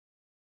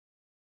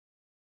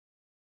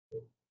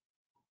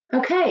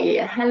Okay,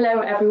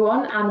 hello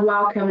everyone and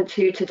welcome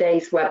to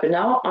today's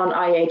webinar on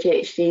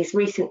IEAGHG's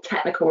recent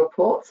technical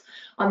reports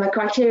on the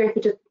criteria for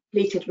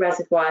depleted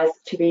reservoirs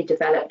to be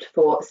developed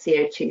for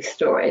CO2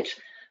 storage.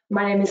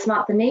 My name is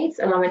Samantha Needs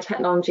and I'm a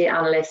technology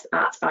analyst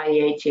at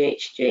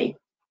IEAGHG.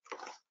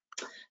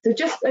 So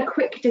just a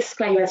quick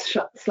disclaimer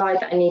slide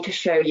that I need to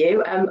show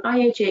you.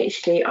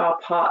 IEAGHG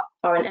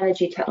are an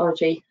energy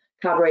technology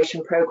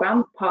collaboration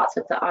programme, part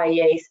of the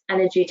IEA's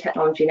Energy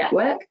Technology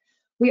Network.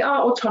 We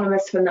are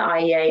autonomous from the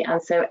IEA, and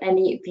so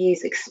any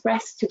views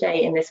expressed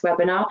today in this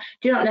webinar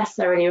do not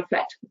necessarily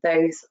reflect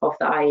those of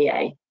the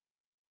IEA.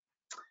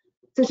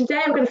 So today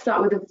I'm going to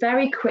start with a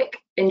very quick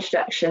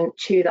introduction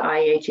to the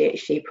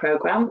IEAGHG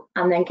programme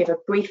and then give a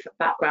brief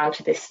background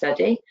to this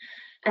study.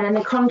 And then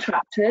the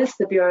contractors,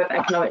 the Bureau of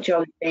Economic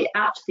Geology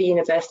at the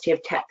University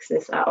of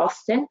Texas at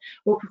Austin,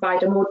 will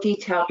provide a more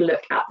detailed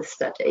look at the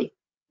study.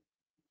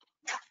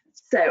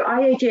 So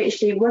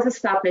IEAGHG was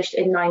established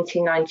in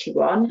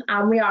 1991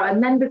 and we are a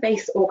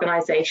member-based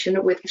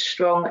organisation with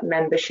strong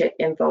membership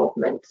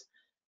involvement.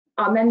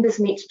 Our members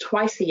meet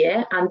twice a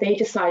year and they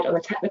decide on the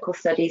technical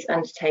studies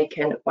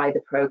undertaken by the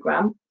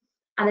programme.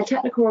 And the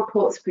technical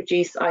reports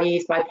produced are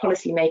used by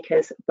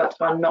policymakers but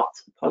are not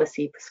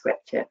policy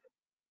prescriptive.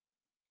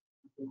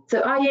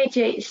 So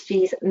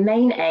IEAGHG's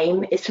main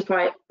aim is to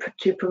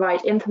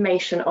provide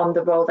information on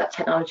the role that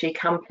technology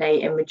can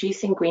play in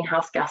reducing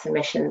greenhouse gas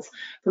emissions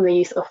from the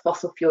use of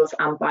fossil fuels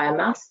and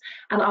biomass,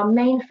 and our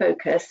main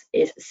focus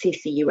is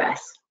CCUS.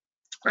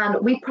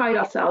 And we pride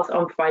ourselves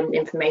on providing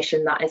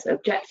information that is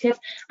objective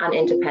and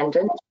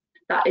independent,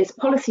 that is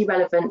policy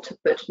relevant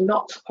but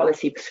not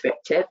policy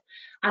prescriptive,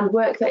 and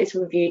work that is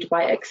reviewed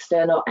by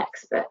external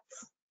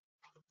experts.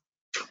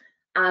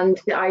 And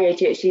the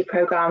IEAGHG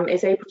programme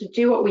is able to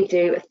do what we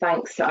do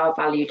thanks to our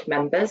valued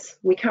members.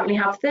 We currently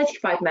have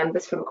 35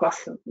 members from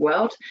across the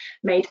world,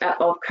 made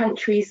up of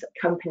countries,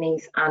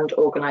 companies and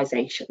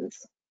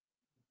organisations.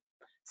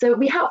 So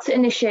we help to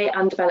initiate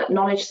and develop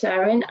knowledge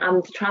sharing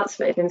and the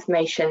transfer of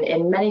information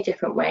in many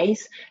different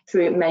ways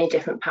through many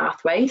different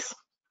pathways.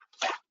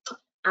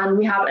 And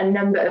we have a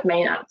number of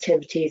main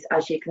activities,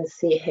 as you can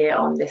see here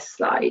on this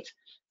slide.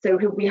 So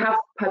we have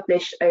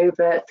published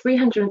over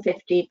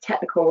 350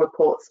 technical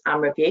reports and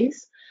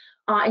reviews.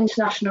 Our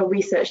international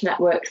research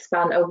networks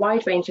span a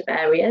wide range of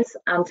areas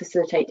and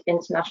facilitate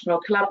international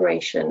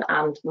collaboration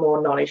and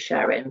more knowledge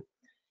sharing.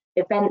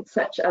 Events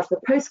such as the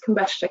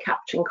Post-Combustion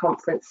Capturing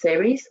Conference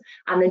Series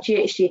and the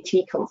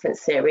GHGT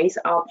Conference Series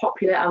are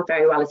popular and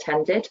very well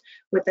attended,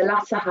 with the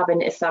latter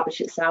having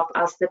established itself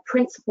as the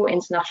principal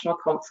international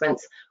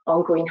conference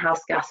on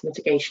greenhouse gas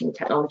mitigation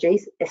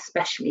technologies,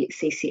 especially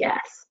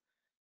CCS.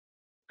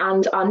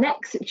 And our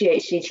next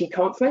GHGT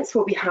conference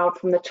will be held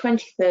from the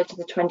 23rd to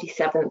the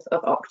 27th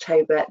of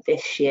October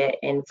this year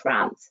in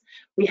France.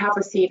 We have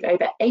received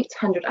over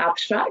 800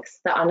 abstracts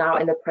that are now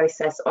in the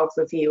process of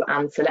review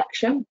and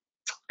selection.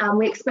 And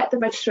we expect the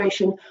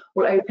registration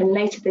will open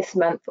later this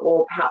month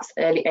or perhaps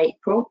early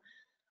April.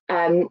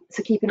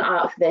 So keep an eye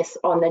out for this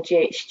on the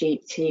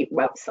GHGT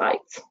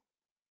website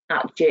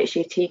at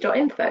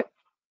ghgt.info.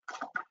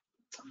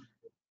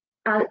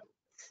 And,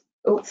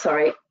 oh,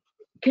 sorry.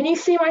 Can you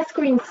see my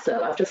screen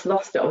still? I've just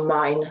lost it on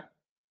mine.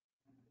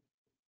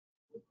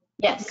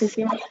 Yes. You can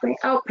see my screen?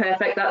 Oh,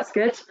 perfect, that's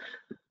good.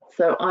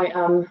 So I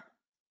am,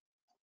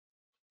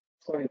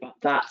 sorry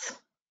about that.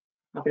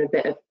 Having a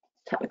bit of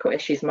technical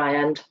issues on my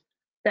end.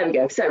 There we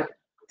go. So,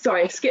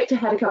 sorry, I skipped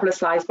ahead a couple of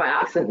slides by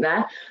accident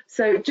there.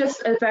 So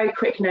just a very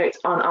quick note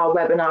on our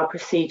webinar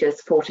procedures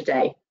for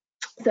today.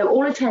 So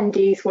all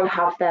attendees will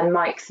have their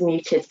mics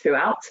muted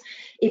throughout.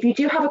 If you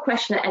do have a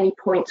question at any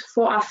point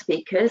for our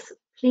speakers,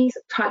 please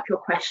type your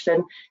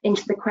question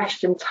into the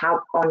question tab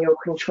on your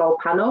control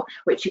panel,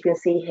 which you can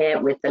see here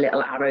with the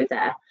little arrow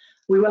there.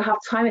 We will have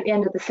time at the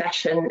end of the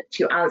session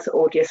to answer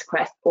audience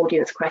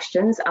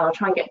questions, and I'll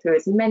try and get through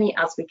as many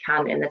as we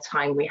can in the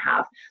time we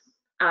have.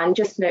 And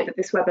just note that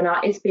this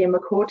webinar is being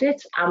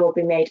recorded and will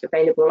be made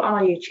available on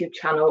our YouTube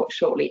channel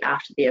shortly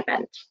after the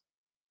event.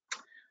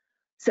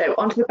 So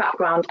onto the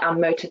background and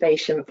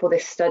motivation for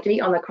this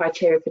study on the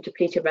criteria for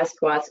depleted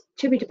reservoirs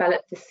to be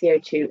developed for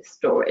CO2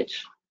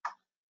 storage.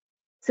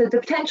 So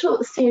the potential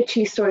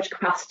CO2 storage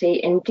capacity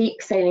in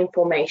deep saline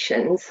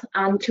formations,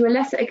 and to a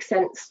lesser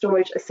extent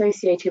storage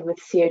associated with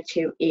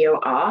CO2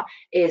 EOR,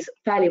 is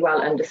fairly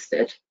well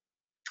understood.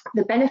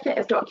 The benefit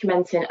of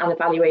documenting and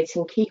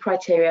evaluating key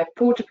criteria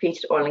for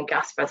depleted oil and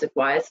gas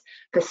reservoirs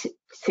for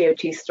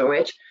CO2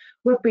 storage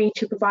would be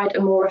to provide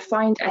a more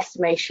refined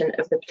estimation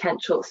of the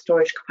potential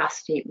storage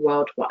capacity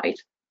worldwide.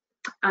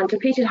 And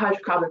depleted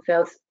hydrocarbon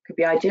fields could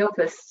be ideal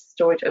for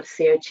storage of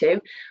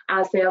CO2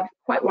 as they are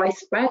quite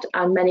widespread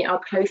and many are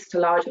close to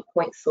larger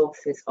point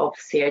sources of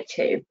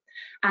CO2.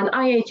 And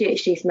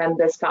IEAGHG's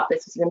members felt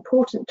this was an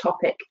important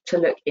topic to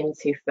look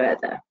into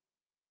further.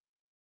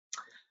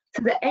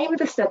 So the aim of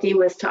the study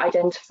was to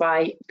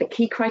identify the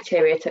key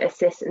criteria to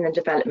assist in the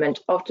development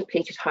of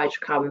depleted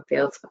hydrocarbon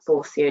fields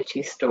for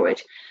CO2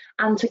 storage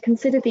and to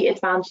consider the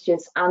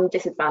advantages and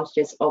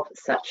disadvantages of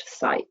such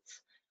sites.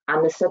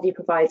 and the study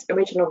provides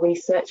original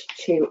research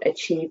to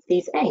achieve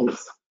these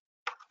aims.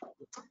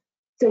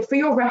 So for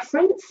your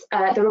reference,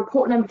 the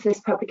report number for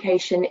this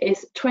publication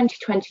is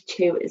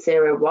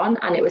 2022-01,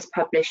 and it was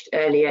published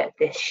earlier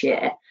this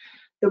year.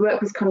 The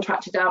work was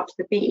contracted out to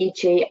the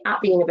BEG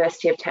at the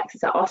University of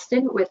Texas at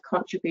Austin, with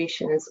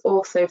contributions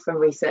also from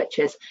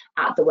researchers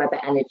at the Weber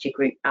Energy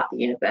Group at the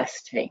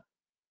university.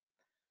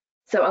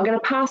 So I'm going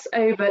to pass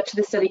over to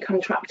the study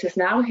contractors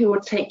now, who will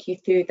take you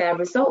through their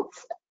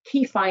results,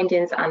 key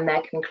findings and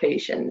their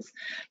conclusions.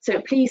 So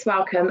please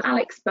welcome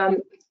Alex Bump,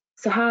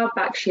 Sahar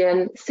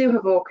Bakshian, Sue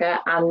Havorka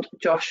and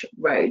Josh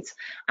Rhodes.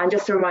 And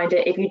just a reminder,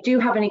 if you do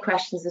have any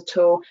questions at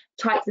all,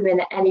 type them in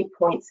at any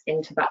points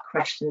into that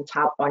question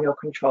tab on your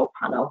control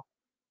panel.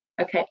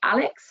 Okay,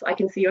 Alex, I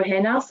can see you're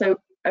here now, so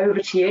over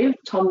to you.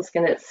 Tom's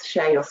going to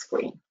share your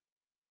screen.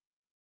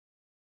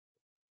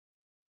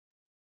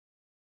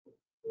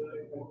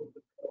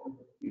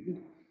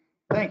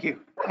 Thank you.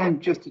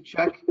 And just to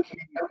check, can you see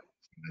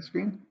my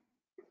screen?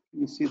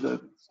 Can you see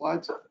the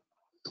slides?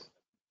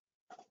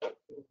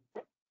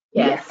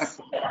 Yes.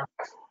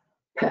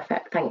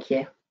 Perfect. Thank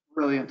you.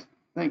 Brilliant.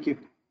 Thank you.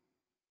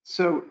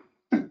 So,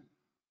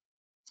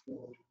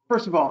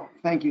 first of all,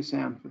 thank you,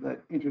 Sam, for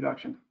that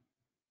introduction.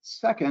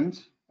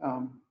 Second,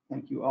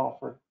 thank you all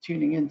for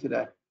tuning in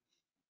today.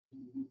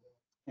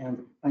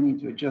 And I need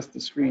to adjust the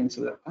screen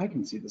so that I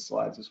can see the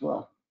slides as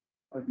well.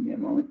 Pardon me a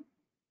moment.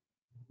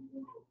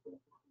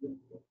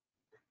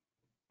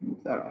 Move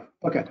that off.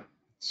 Okay.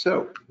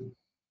 So,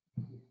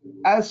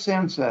 as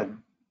Sam said,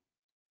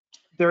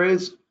 there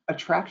is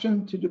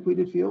attraction to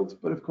depleted fields,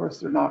 but of course,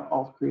 they're not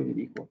all created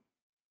equal.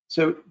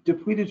 So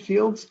depleted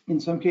fields, in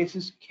some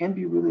cases, can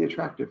be really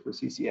attractive for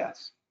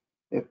CCS.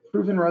 They have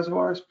proven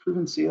reservoirs,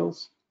 proven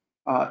seals,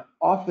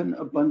 often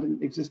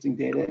abundant existing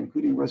data,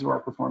 including reservoir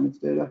performance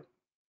data.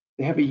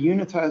 They have a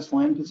unitized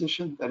land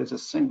position, that is a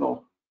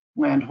single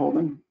land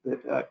holding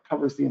that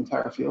covers the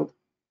entire field.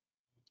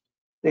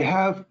 They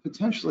have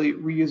potentially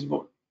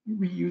reusable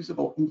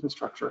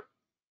infrastructure,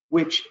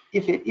 which,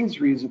 if it is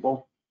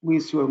reusable,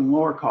 leads to a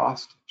lower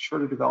cost,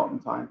 shorter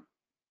development time,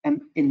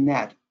 and in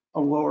net, a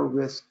lower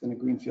risk than a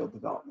greenfield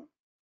development.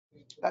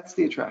 That's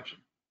the attraction.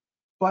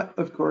 But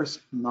of course,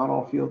 not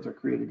all fields are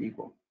created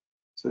equal.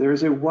 So there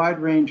is a wide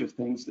range of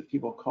things that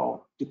people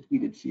call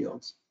depleted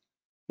fields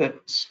that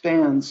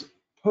spans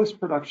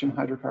post-production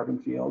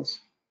hydrocarbon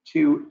fields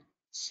to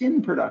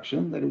syn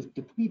production, that is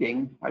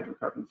depleting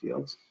hydrocarbon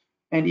fields,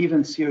 and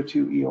even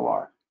CO2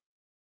 EOR.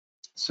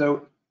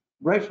 So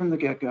right from the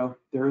get-go,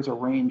 there is a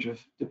range of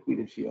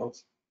depleted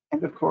fields.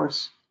 And of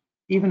course,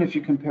 even if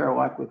you compare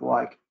like with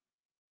like,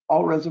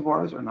 all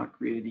reservoirs are not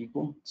created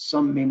equal.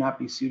 Some may not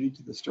be suited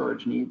to the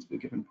storage needs of a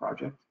given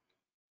project.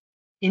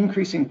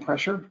 Increasing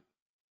pressure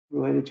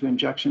related to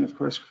injection, of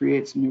course,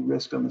 creates new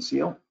risk on the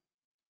seal.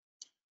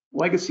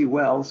 Legacy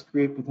wells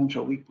create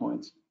potential leak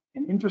points,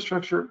 and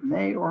infrastructure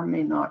may or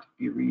may not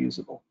be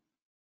reusable.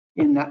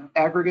 In that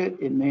aggregate,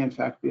 it may in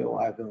fact be a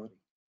liability.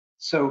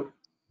 So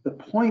the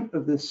point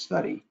of this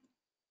study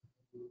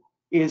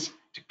is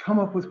to come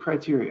up with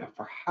criteria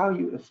for how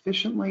you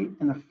efficiently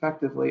and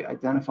effectively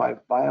identify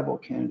viable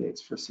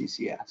candidates for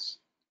CCS.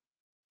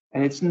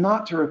 And it's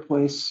not to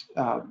replace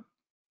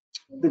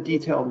the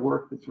detailed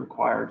work that's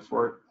required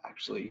for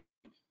actually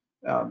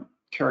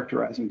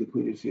characterizing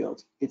depleted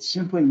fields. It's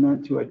simply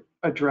meant to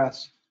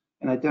address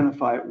and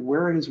identify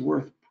where it is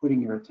worth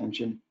putting your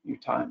attention, your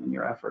time, and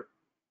your effort.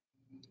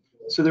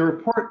 So the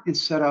report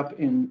is set up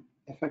in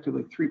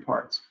effectively 3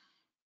 parts.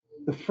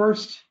 The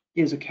first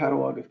is a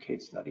catalog of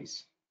case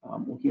studies,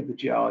 looking at the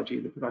geology,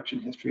 the production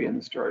history, and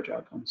the storage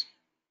outcomes.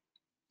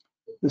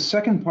 The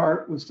second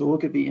part was to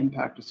look at the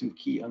impact of some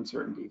key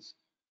uncertainties,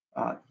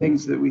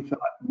 things that we thought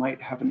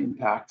might have an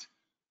impact,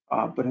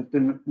 but have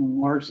been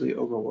largely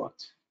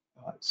overlooked.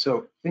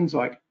 So things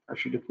like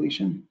pressure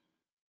depletion,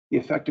 the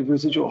effect of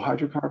residual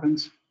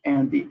hydrocarbons,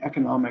 and the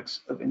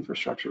economics of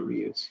infrastructure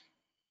reuse.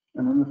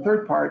 And then the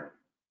third part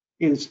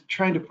is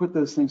trying to put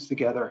those things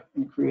together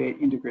and create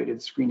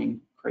integrated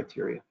screening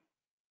criteria.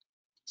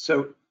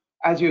 So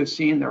as you have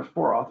seen, there are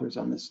 4 authors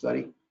on this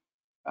study.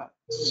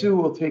 Sue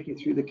will take you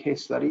through the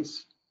case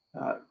studies.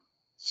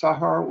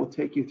 Sahar will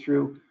take you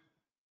through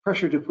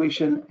pressure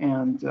depletion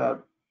and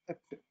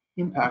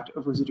impact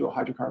of residual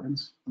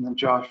hydrocarbons. And then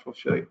Josh will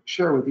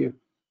share with you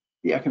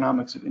the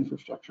economics of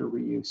infrastructure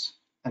reuse.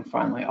 And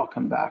finally, I'll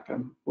come back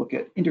and look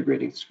at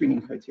integrated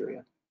screening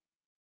criteria.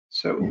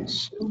 So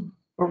Sue,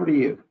 over to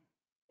you.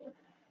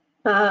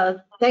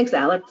 Thanks,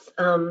 Alex.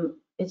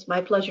 It's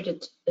my pleasure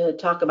to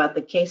talk about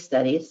the case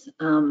studies.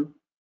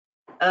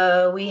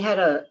 We had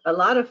a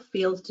lot of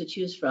fields to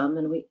choose from,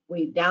 and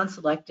we down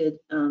selected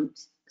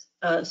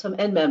some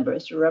end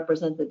members to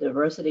represent the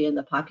diversity in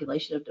the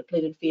population of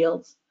depleted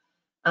fields.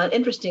 An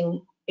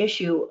interesting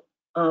issue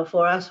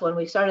for us when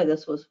we started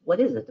this was, what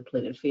is a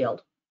depleted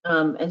field?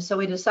 And so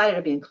we decided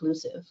to be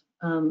inclusive,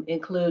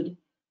 include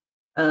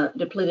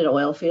depleted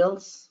oil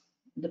fields,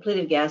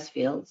 depleted gas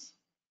fields,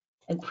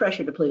 and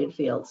pressure depleted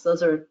fields.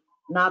 Those are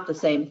not the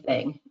same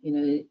thing. You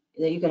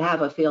know, you could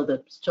have a field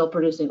that's still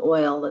producing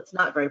oil that's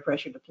not very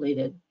pressure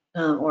depleted,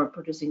 or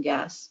producing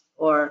gas,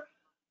 or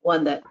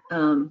one that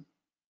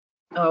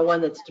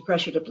that's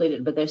pressure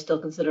depleted, but there's still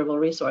considerable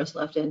resource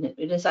left in it.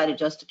 We decided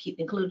just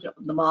to include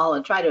them all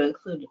and try to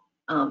include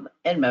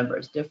end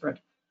members, different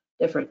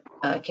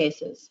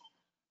cases.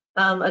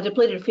 A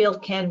depleted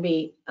field can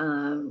be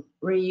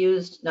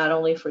reused not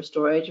only for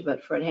storage,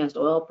 but for enhanced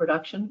oil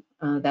production.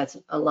 That's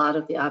a lot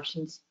of the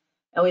options.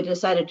 And we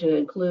decided to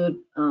include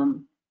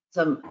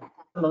some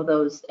of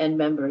those end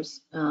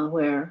members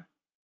where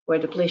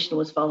depletion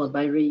was followed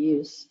by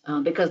reuse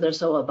because they're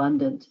so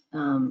abundant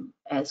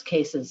as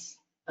cases.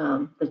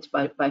 That's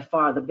by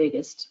far the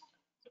biggest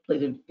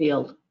depleted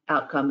field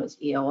outcome is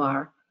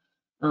EOR,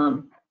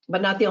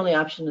 but not the only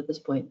option at this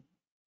point.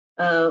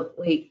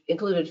 We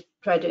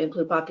tried to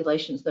include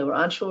populations that were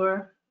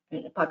onshore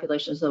and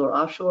populations that were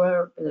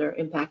offshore that are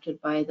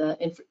impacted by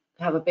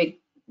have a big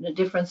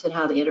difference in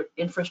how the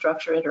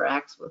infrastructure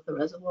interacts with the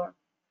reservoir.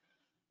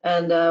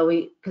 And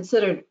we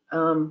considered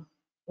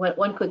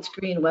one could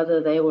screen whether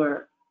they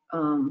were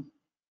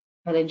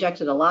had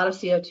injected a lot of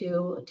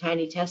CO2, a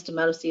tiny test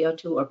amount of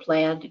CO2, or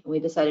planned. We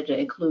decided to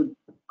include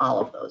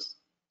all of those.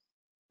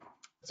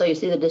 So you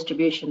see the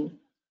distribution.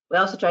 We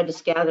also tried to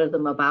scatter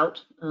them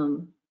about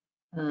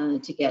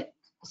to get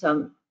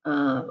some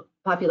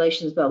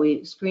populations, but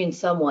we screened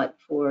somewhat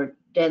for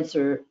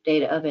denser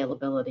data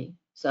availability.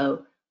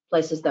 So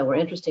places that were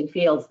interesting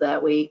fields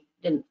that we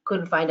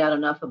couldn't find out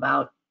enough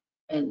about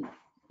and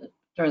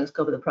during the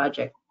scope of the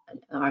project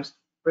are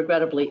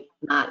regrettably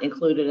not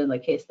included in the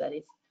case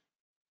studies.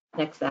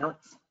 Next,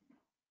 Alex.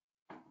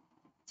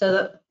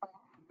 So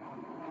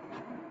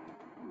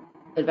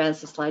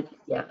advance the slide.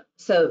 Yeah.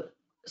 So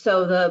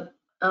the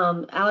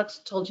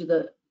Alex told you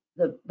the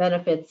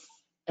benefits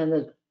and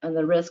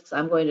the risks.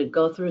 I'm going to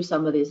go through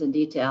some of these in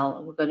detail,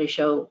 and we're going to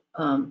show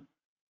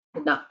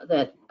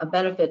that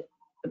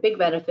a big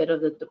benefit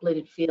of the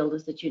depleted field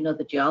is that you know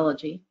the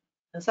geology.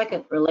 The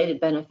second related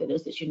benefit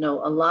is that you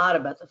know a lot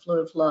about the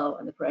fluid flow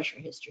and the pressure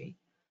history,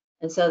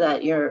 and so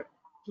that your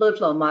fluid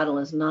flow model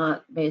is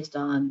not based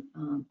on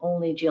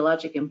only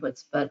geologic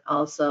inputs, but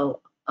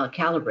also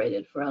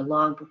calibrated for a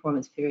long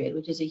performance period,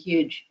 which is a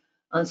huge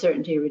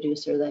uncertainty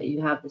reducer that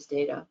you have this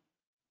data.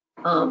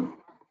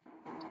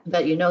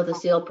 That you know the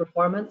seal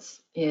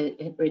performance,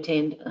 it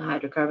retained a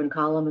hydrocarbon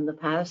column in the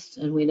past,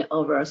 and we know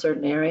over a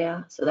certain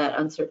area, so that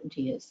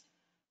uncertainty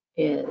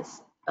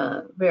is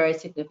very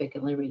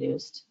significantly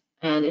reduced.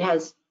 And it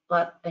has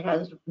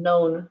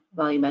known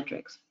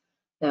volumetrics.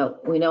 Now,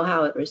 we know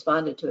how it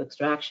responded to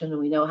extraction,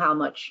 and we know how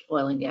much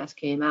oil and gas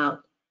came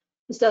out.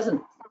 This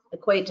doesn't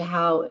equate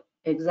to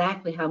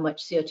exactly how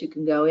much CO2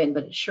 can go in,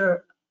 but it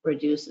sure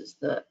reduces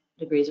the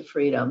degrees of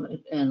freedom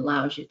and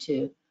allows you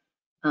to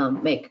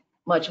make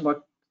much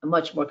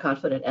more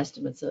confident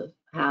estimates of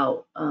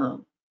how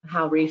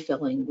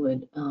refilling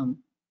would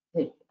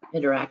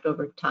interact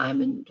over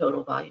time and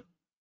total volume.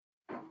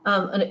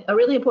 And a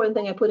really important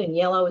thing I put in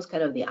yellow is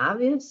kind of the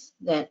obvious,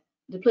 that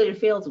depleted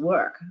fields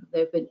work.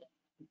 They've been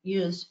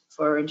used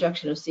for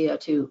injection of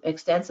CO2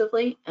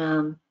 extensively.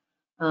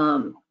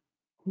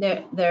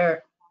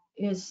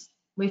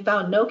 We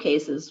found no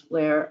cases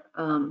where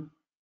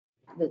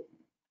the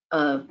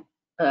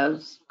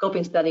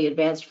scoping study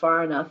advanced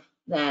far enough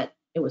that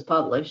it was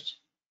published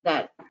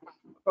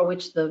for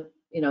which it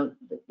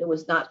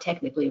was not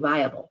technically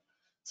viable.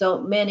 So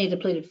many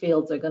depleted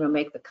fields are going to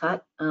make the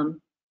cut.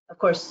 Of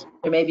course,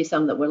 there may be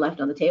some that were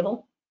left on the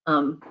table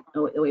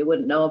we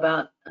wouldn't know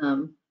about,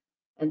 and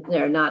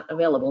they're not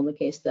available in the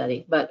case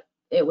study. But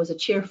it was a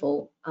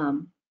cheerful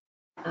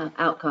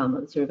outcome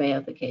of the survey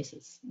of the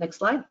cases. Next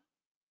slide.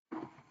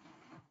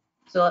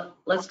 So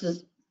let's go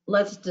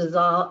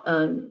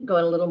in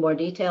a little more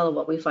detail of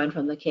what we find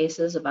from the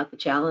cases about the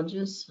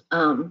challenges.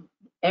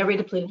 Every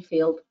depleted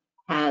field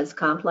has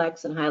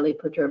complex and highly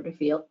perturbed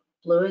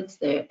fluids.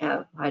 They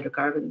have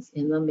hydrocarbons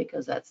in them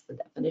because that's the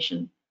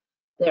definition.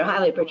 They're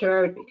highly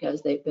perturbed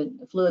because the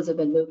fluids have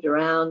been moved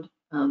around.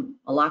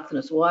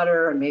 Allochthonous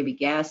water and maybe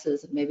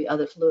gases and maybe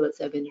other fluids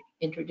have been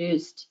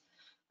introduced.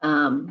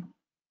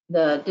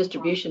 The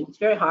distribution, it's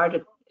very hard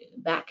to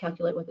back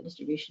calculate what the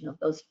distribution of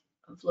those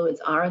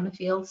fluids are in the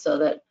field, so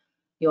that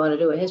you want to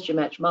do a history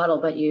match model,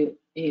 but you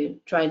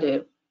try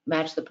to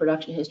match the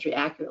production history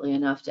accurately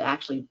enough to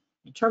actually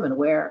determine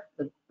where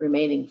the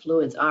remaining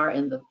fluids are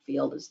in the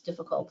field is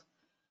difficult.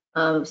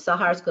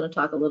 Sahar is going to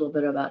talk a little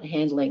bit about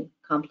handling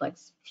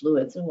complex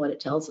fluids and what it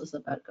tells us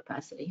about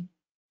capacity.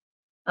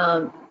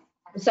 The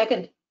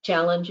second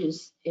challenge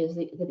is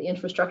that the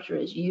infrastructure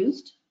is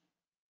used.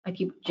 I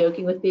keep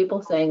joking with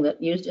people saying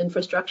that used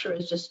infrastructure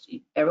is just,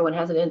 everyone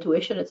has an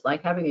intuition. It's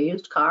like having a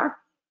used car.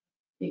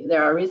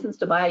 There are reasons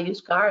to buy a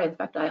used car. In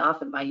fact, I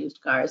often buy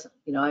used cars.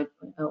 I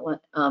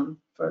want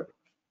for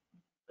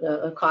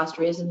cost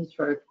reasons,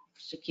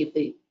 to keep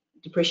the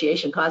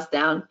depreciation costs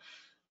down.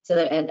 So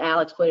that, and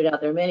Alex pointed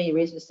out, there are many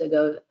reasons to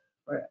go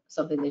for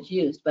something that's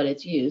used, but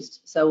it's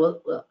used.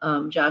 So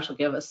Josh will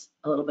give us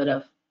a little bit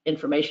of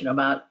information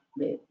about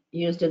the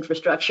used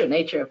infrastructure,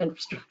 nature of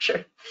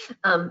infrastructure.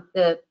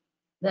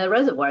 The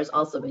reservoir has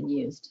also been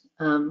used.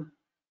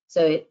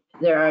 So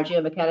there are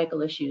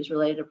geomechanical issues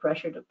related to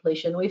pressure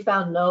depletion. We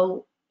found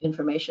no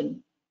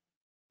information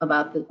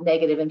about the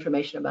negative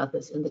information about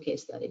this in the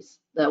case studies.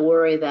 The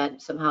worry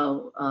that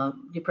somehow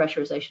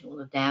depressurization will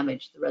have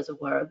damaged the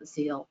reservoir of the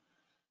seal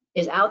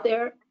is out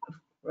there,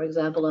 for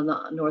example, in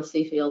the North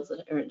Sea fields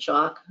that are in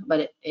shock,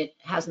 but it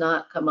has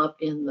not come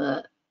up in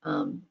the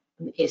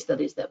case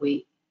studies that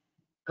we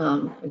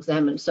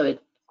examined. So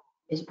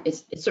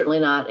it's certainly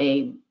not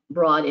a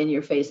broad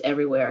in-your-face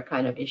everywhere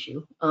kind of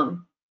issue.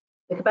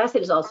 The capacity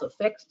is also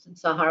fixed, and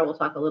Sahar will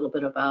talk a little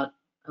bit about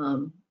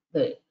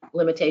the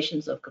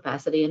limitations of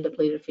capacity in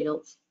depleted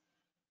fields.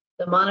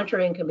 The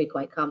monitoring can be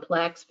quite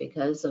complex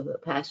because of the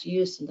past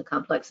use and the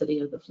complexity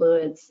of the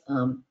fluids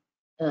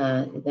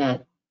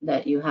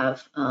that you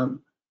have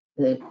an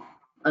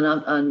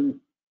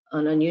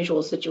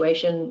unusual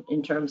situation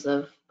in terms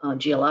of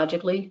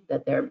geologically,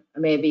 that there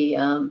may be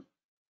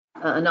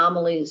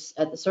anomalies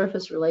at the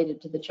surface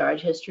related to the charge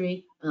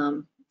history.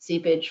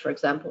 Seepage, for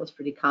example, is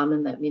pretty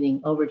common, that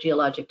meaning over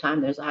geologic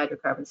time, there's a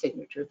hydrocarbon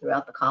signature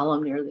throughout the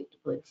column near the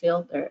depleted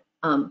field. There,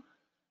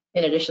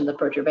 in addition, the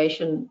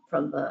perturbation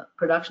from the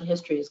production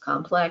history is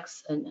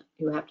complex, and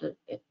you have to,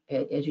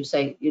 as you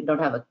say, you don't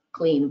have a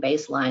clean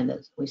baseline that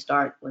we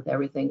start with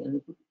everything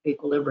in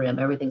equilibrium,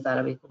 everything's out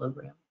of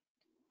equilibrium.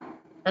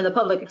 And the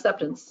public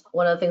acceptance,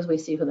 one of the things we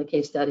see from the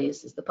case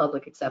studies is the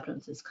public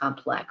acceptance is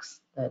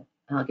complex, that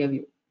I'll give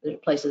you, there are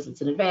places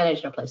it's an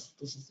advantage, there are places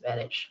it's a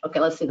disadvantage.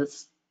 Okay, let's see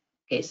this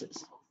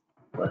cases.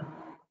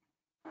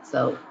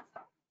 So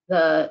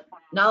the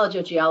knowledge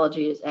of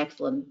geology is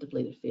excellent in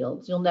depleted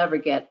fields. You'll never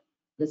get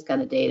this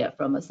kind of data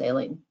from a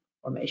saline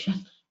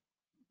formation.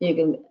 You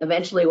can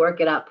eventually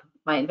work it up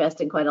by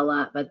investing quite a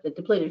lot, but the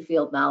depleted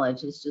field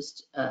knowledge is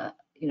just,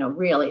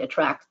 really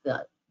attracts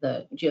the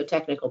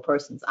geotechnical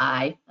person's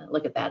eye.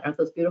 Look at that, aren't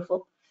those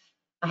beautiful?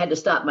 I had to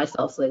stop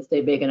myself so they stay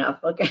big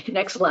enough. Okay,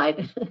 next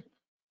slide.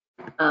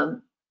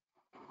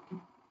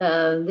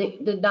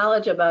 The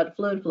knowledge about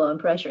fluid flow and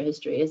pressure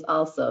history is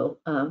also,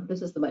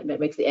 this is what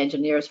makes the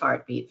engineer's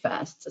heart beat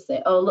fast, to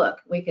say, oh,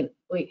 look, we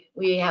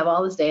have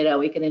all this data,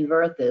 we can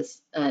invert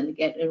this and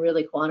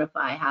really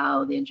quantify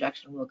how the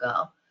injection will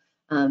go.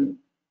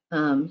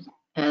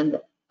 And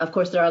of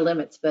course there are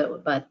limits,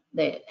 but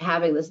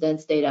having this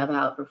dense data of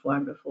how it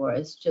performed before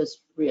is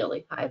just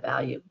really high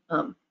value.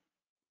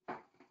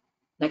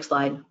 Next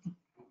slide.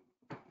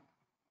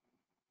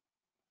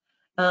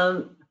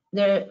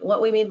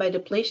 What we mean by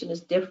depletion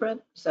is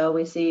different. So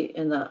we see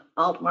in the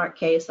Altmark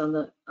case on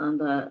the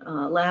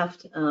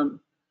left,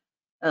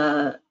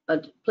 a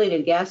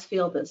depleted gas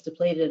field that's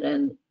depleted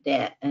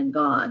and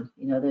gone.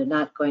 They're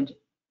not going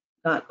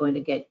to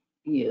get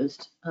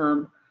used.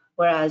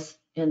 Whereas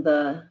in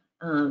the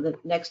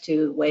next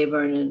to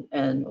Weyburn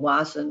and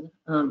Wasson,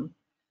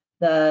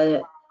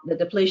 the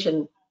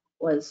depletion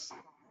was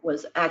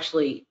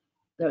actually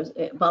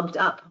it bumped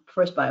up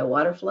first by a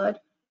water flood.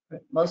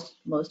 Most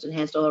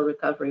enhanced oil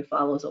recovery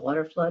follows a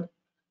water flood.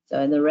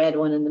 So in the red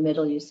one in the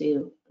middle, you see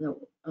the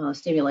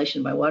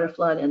stimulation by water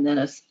flood, and then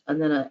a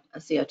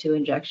CO2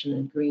 injection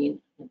in green.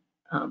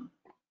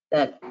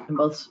 That in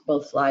both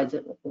slides,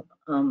 it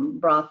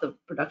brought the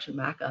production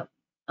back up.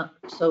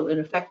 So in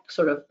effect,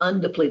 sort of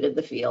undepleted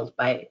the field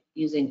by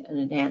using an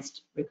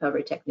enhanced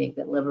recovery technique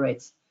that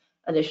liberates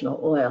additional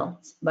oil.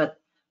 But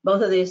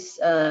both of these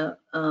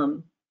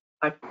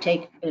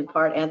take in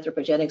part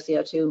anthropogenic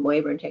CO2.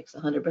 Weyburn takes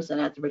 100%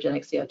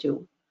 anthropogenic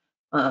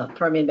CO2.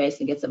 Permian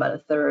Basin gets about a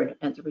third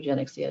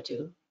anthropogenic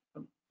CO2.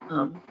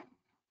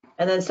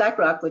 And then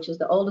Sackrock, which is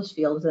the oldest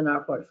field, is in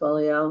our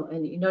portfolio.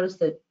 And you notice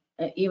that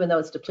even though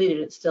it's depleted,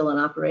 it's still in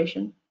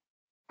operation.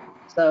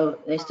 So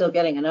they're still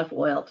getting enough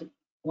oil to,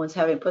 once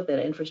having put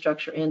that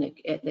infrastructure in,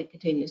 it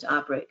continues to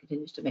operate,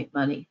 continues to make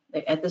money.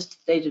 At this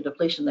stage of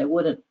depletion, they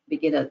wouldn't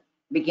begin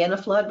a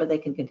flood, but they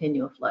can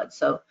continue a flood.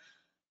 So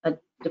a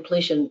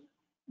depletion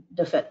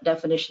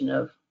definition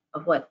of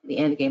what the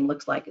end game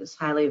looks like is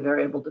highly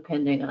variable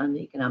depending on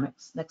the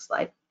economics. Next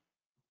slide.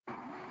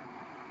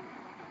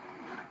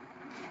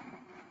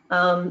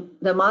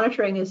 The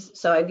monitoring is,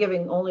 so I'm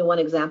giving only one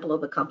example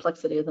of the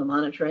complexity of the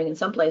monitoring. In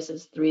some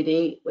places,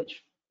 3D,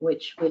 which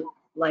we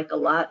like a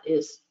lot,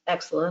 is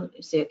excellent.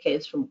 You see a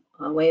case from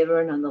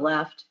Weyburn on the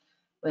left,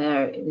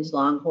 where these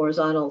long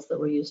horizontals that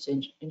were used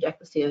to inject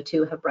the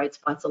CO2 have bright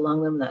spots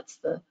along them. That's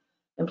the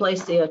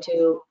in-place CO2.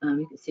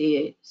 You can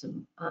see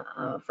some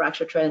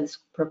fracture trends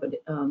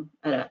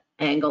at an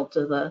angle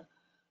to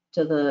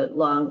the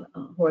long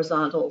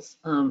horizontals.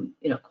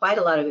 Quite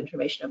a lot of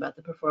information about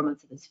the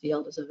performance of this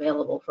field is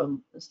available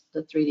from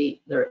the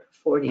 3D, the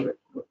 4D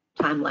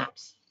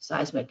time-lapse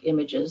seismic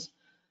images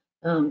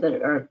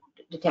that are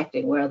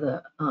detecting where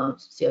the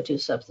CO2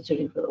 is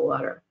substituting for the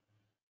water.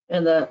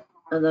 And the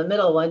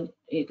middle one,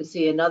 you can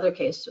see another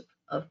case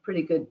of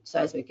pretty good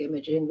seismic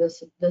imaging.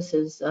 This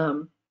is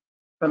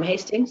from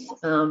Hastings.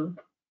 So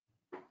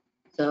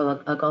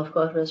a Gulf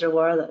Coast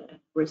reservoir that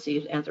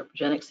received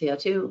anthropogenic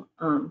CO2.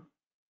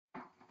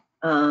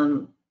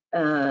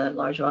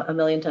 Large, 1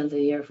 million tons a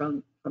year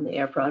from the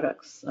air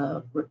products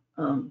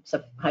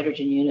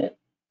hydrogen unit.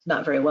 It's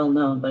not very well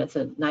known, but it's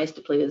a nice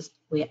depleted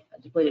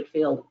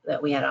field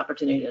that we had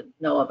opportunity to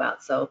know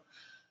about. So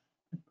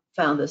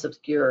found this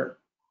obscure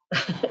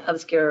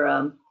time-lapse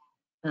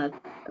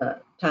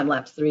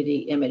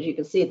 3D image. You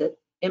can see the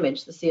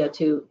image, the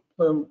CO2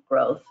 plume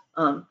growth.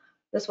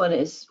 This one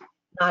is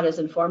not as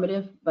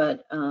informative,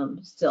 but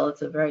still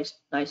it's a very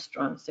nice,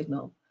 strong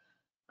signal.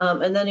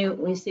 And then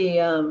we see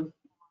a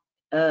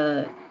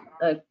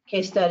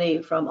case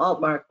study from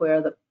Altmark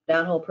where the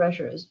downhole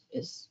pressure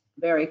is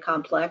very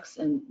complex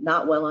and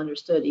not well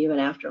understood even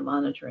after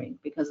monitoring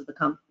because of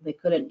they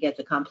couldn't get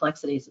the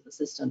complexities of the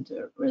system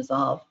to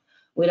resolve.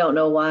 We don't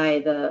know why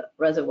the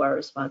reservoir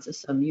response is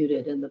so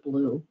muted in the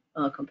blue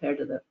compared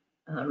to the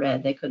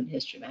red. They couldn't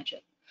history match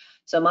it.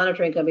 So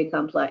monitoring can be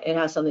complex. It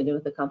has something to do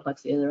with the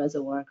complexity of the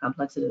reservoir,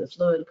 complexity of the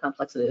fluid,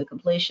 complexity of the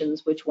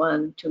completions. Which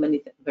one? Too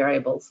many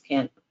variables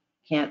can't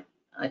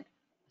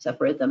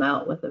separate them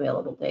out with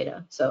available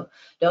data. So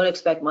don't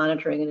expect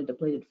monitoring in a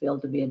depleted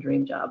field to be a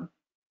dream job.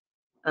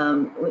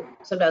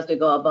 Sometimes we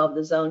go above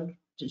the zone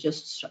to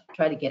just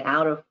try to get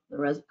out of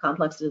the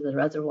complexity of the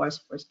reservoir's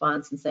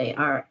response and say,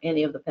 are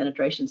any of the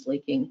penetrations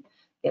leaking?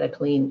 Get a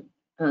clean.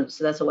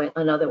 So that's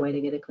another way to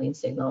get a clean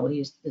signal.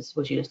 This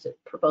was used to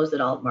propose at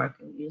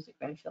Altmark and use at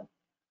Granville.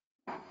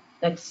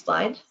 Next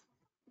slide.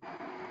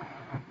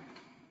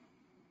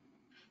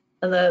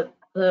 And I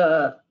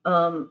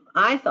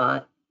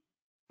thought,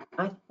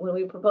 when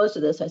we proposed to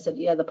this, I said,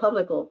 yeah, the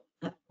public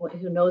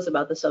who knows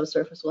about the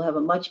subsurface will have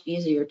a much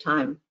easier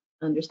time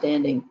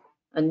understanding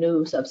a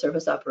new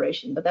subsurface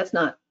operation, but that's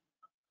not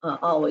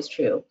always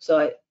true. So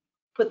I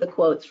put the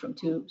quotes from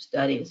two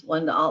studies,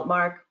 one to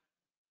Altmark,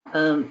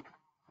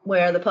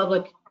 where the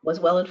public was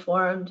well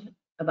informed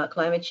about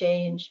climate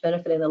change,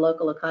 benefiting the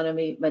local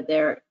economy, but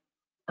their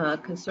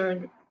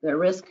concerns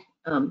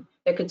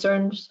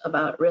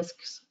about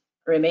risks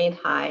remained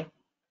high,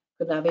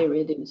 could not be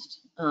reduced.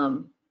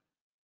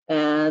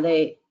 And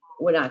they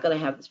were not going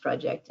to have this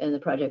project, and the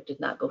project did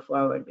not go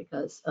forward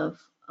because of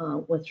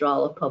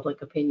withdrawal of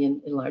public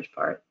opinion in large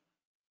part.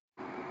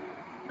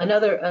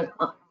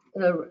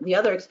 The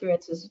other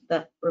experiences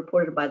that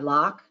reported by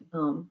Locke,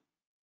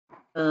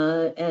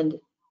 and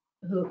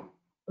who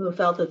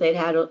felt that they'd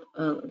had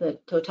that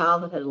Total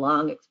that had a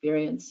long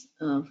experience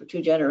for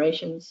 2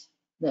 generations,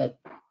 that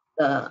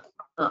the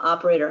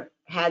operator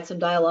had some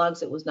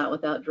dialogues. It was not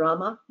without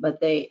drama, but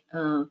they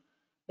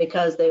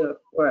because they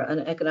were an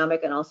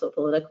economic and also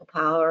political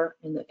power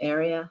in the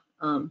area,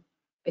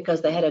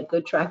 because they had a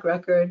good track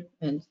record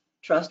and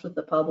trust with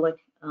the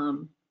public,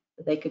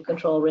 that they could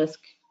control risk,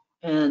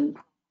 and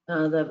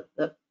the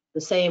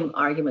same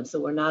arguments that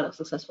were not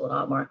successful at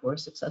Altmark were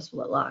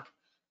successful at Locke.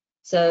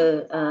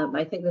 So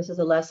I think this is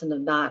a lesson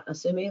of not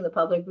assuming the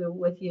public will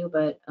with you,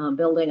 but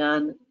building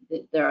on.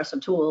 There are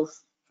some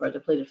tools for a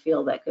depleted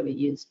field that could be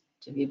used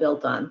to be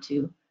built on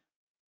to.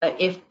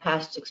 If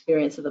past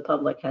experience of the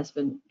public has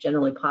been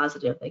generally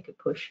positive, they could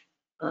push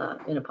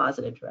in a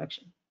positive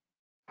direction.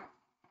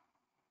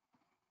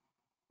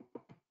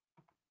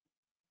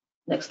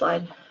 Next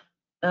slide.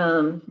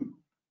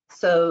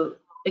 So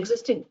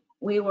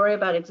we worry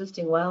about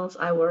existing wells.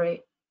 I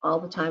worry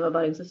all the time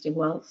about existing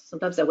wells.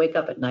 Sometimes I wake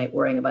up at night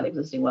worrying about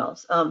existing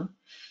wells. But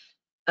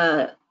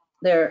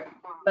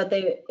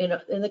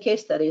in the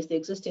case studies, the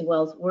existing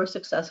wells were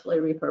successfully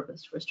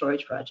repurposed for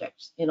storage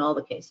projects in all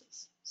the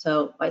cases.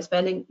 So by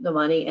spending the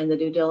money and the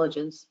due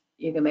diligence,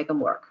 you can make them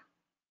work.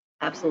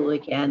 Absolutely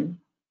can.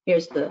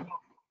 Here's the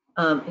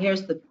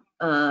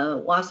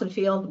Wasson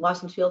Field.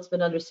 Wasson Field's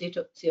been under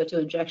CO2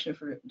 injection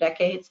for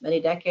decades,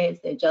 many decades.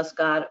 They just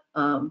got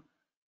 5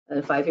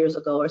 years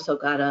ago or so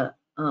got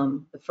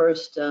the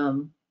first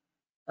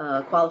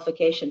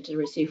qualification to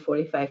receive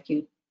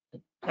 45Q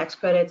tax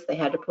credits. They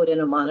had to put in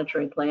a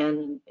monitoring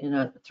plan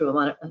through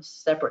a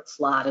separate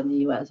slot in the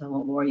U.S. I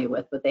won't bore you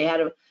with, but they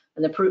had an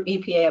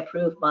EPA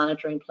approved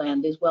monitoring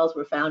plan. These wells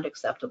were found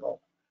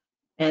acceptable,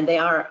 and they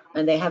have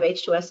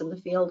H2S in the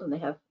field, and they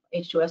have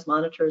H2S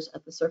monitors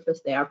at the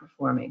surface. They are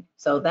performing.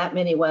 So that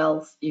many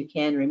wells, you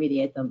can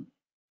remediate them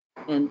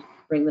and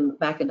bring them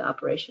back into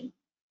operation.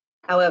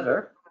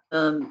 However,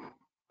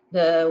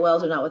 the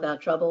wells are not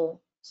without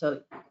trouble.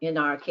 So in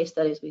our case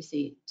studies, we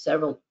see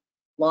several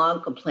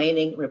long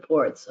complaining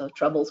reports of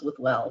troubles with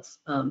wells.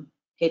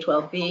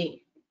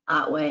 K12B,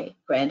 Otway,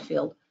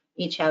 Granfield,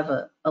 each have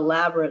an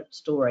elaborate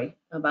story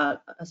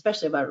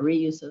especially about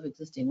reuse of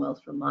existing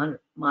wells for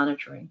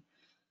monitoring.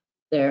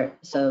 They're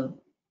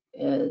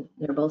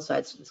both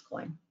sides to this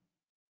coin.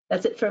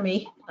 That's it for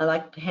me. I'd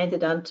like to hand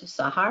it on to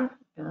Sahar.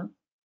 Yeah.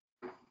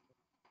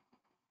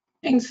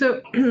 Thanks.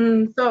 So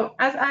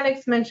as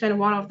Alex mentioned,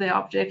 one of the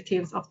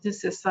objectives of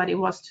this study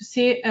was to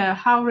see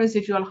how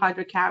residual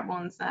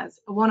hydrocarbons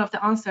as one of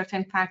the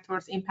uncertain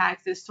factors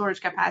impacts the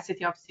storage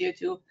capacity of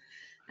CO2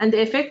 and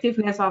the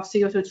effectiveness of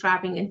CO2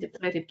 trapping in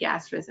depleted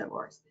gas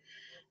reservoirs.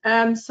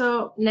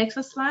 So next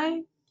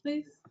slide,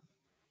 please.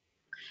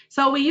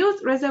 So we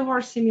used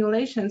reservoir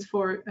simulations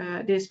for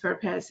this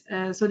purpose.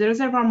 So the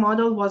reservoir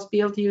model was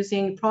built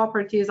using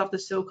properties of the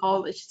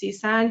so-called HC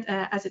sand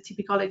as a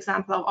typical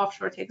example of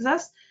offshore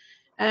Texas.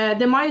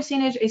 The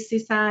Miocene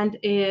HC sand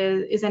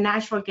is a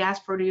natural gas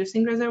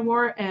producing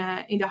reservoir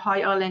in the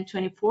High Island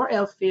 24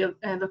 L field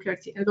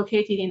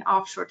located in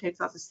offshore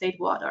Texas state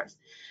waters.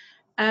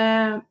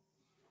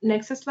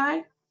 Next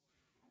slide.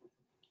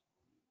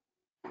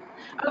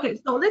 Okay,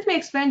 so let me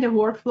explain the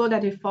workflow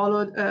that we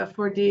followed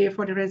for the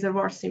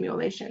reservoir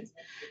simulations.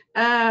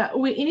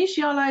 We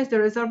initialized the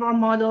reservoir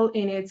model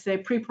in its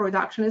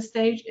pre-production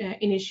stage,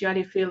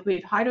 initially filled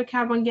with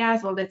hydrocarbon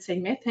gas, or let's say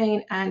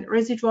methane, and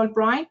residual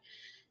brine.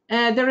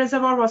 The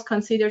reservoir was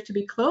considered to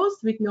be closed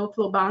with no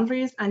flow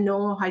boundaries and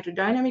no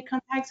hydrodynamic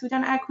contacts with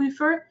an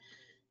aquifer.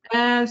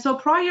 So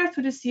prior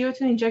to the CO2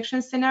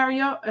 injection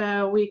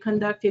scenario, we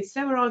conducted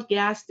several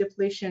gas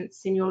depletion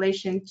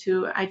simulations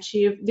to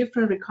achieve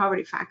different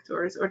recovery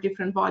factors or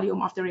different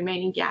volume of the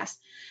remaining gas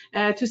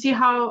to see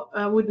how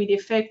would be the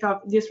effect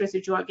of this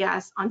residual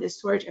gas on the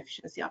storage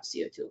efficiency of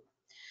CO2.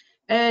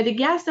 The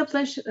gas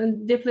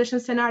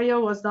depletion scenario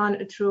was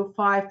done through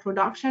 5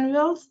 production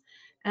wells.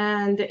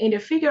 And in the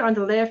figure on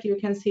the left, you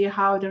can see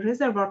how the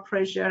reservoir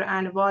pressure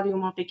and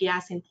volume of the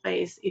gas in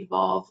place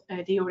evolve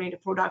during the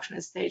production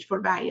stage for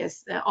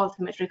various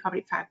ultimate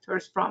recovery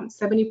factors from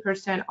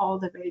 70% all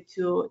the way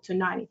to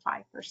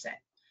 95%.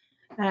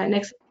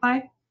 Next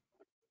slide.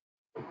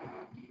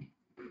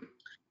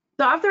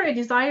 So after a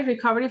desired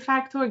recovery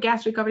factor,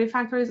 gas recovery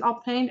factor is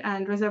obtained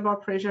and reservoir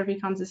pressure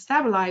becomes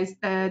stabilized,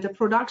 the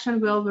production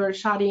wells were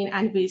shut in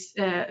and the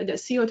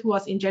CO2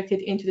 was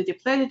injected into the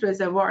depleted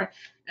reservoir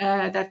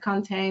that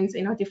contains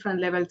different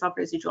levels of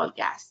residual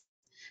gas.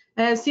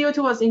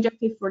 CO2 was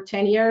injected for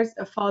 10 years,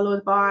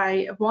 followed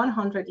by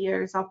 100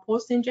 years of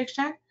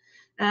post-injection.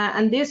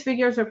 And these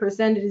figures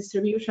represent the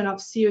distribution of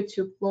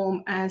CO2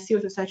 plume and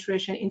CO2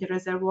 saturation in the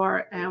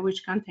reservoir,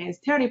 which contains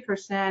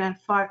 30% and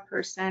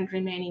 5%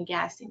 remaining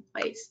gas in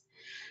place.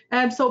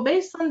 So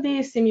based on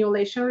the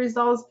simulation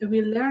results,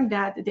 we learned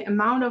that the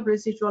amount of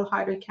residual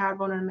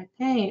hydrocarbon or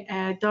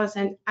methane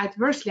doesn't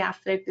adversely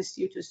affect the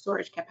CO2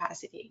 storage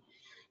capacity.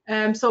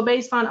 So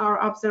based on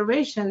our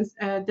observations,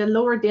 the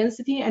lower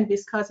density and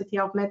viscosity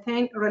of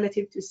methane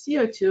relative to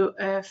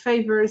CO2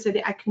 favors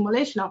the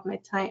accumulation of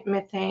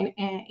methane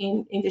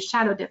in the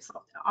shallow depths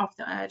of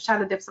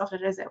the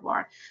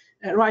reservoir,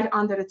 right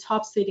under the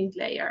top sealing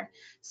layer.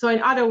 So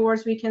in other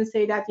words, we can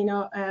say that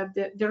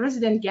the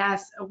resident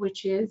gas,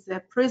 which is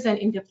present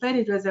in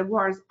depleted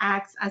reservoirs,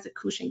 acts as a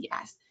cushion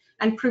gas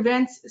and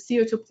prevents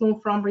CO2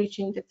 plume from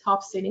reaching the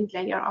top sealing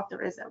layer of the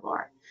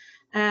reservoir.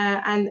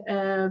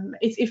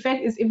 Its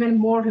effect is even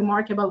more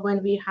remarkable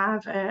when we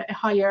have a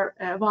higher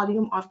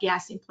volume of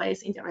gas in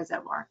place in the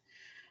reservoir.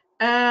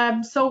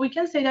 So we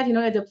can say that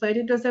a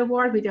depleted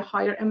reservoir with a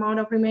higher amount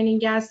of remaining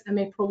gas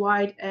may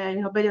provide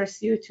better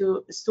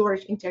CO2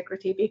 storage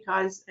integrity,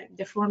 because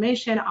the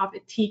formation of a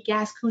T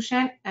gas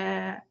cushion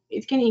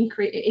it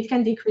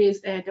can decrease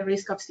the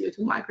risk of CO2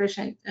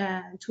 migration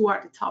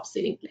toward the top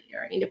sealing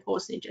layer in the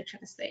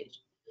post-injection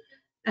stage.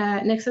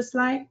 Next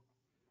slide.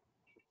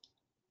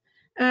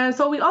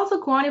 So we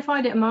also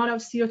quantify the amount of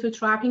CO2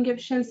 trapping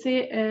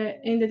efficiency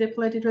in the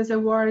depleted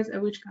reservoirs,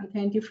 which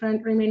contain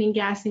different remaining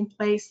gas in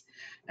place.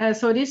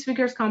 So these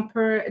figures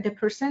compare the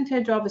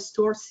percentage of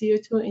stored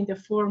CO2 in the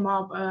form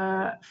of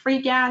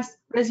free gas,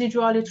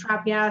 residually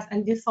trapped gas,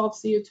 and dissolved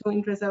CO2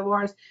 in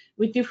reservoirs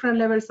with different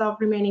levels of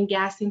remaining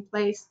gas in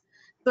place.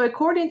 So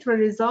according to the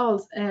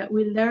results,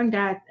 we learned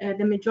that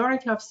the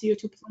majority of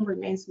CO2 plume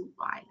remains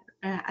mobile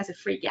as a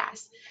free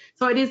gas.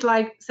 So it is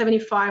like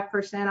 75%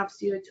 of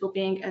CO2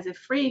 being as a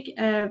free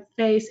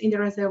phase in the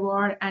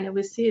reservoir, and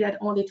we see that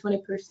only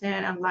 20%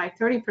 and like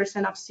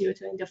 30% of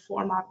CO2 in the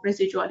form of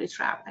residually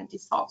trapped and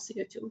dissolved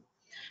CO2.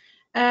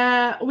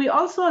 We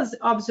also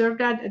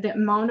observed that the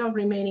amount of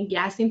remaining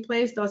gas in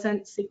place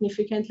doesn't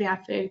significantly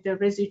affect the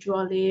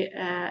residually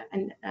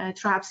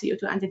trapped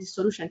CO2 and the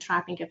dissolution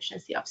trapping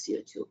efficiency of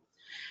CO2.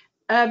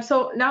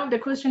 So now the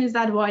question is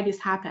that why this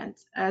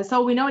happens.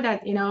 So we know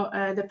that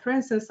the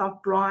presence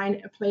of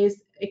brine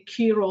plays a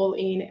key role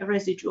in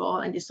residual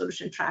and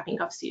dissolution trapping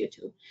of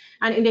CO2.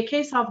 And in the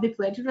case of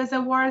depleted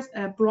reservoirs,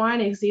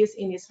 brine exists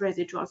in its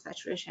residual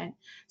saturation.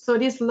 So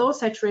this low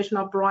saturation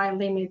of brine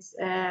limits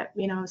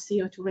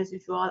CO2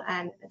 residual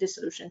and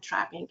dissolution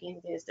trapping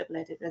in these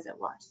depleted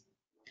reservoirs.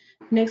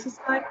 Next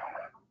slide.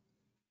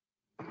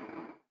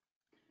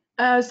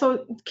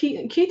 So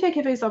key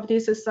takeaways of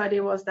this study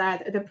was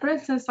that the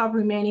presence of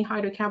remaining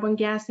hydrocarbon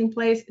gas in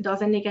place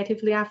doesn't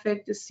negatively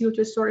affect the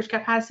CO2 storage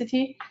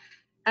capacity,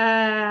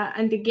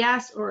 and the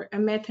gas or a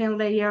methane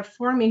layer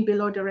forming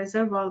below the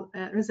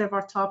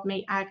reservoir top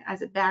may act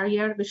as a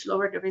barrier, which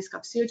lowers the risk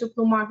of CO2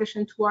 plume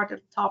migration toward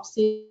the top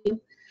seal.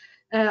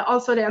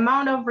 Also, the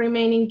amount of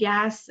remaining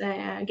gas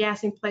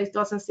in place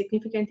doesn't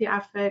significantly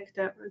affect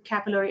the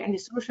capillary and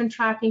dissolution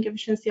trapping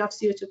efficiency of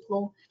CO2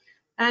 plume.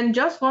 And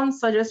just one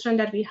suggestion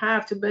that we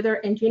have to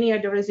better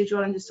engineer the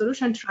residual and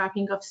dissolution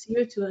trapping of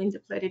CO2 in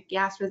depleted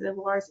gas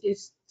reservoirs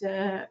is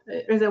the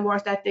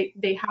reservoirs that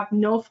they have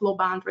no flow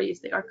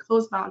boundaries, they are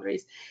closed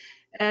boundaries.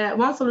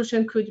 One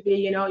solution could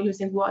be,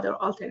 using water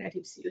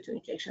alternative CO2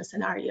 injection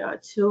scenario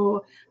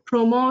to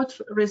promote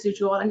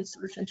residual and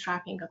dissolution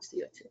trapping of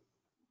CO2.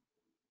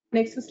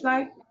 Next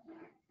slide.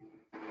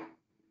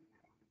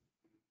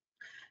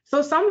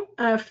 So some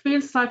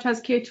fields such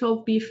as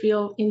K12B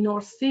field in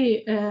North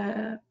Sea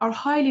are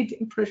highly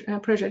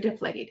pressure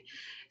depleted.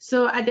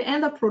 So at the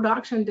end of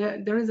production,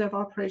 the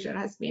reservoir pressure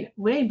has been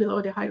way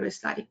below the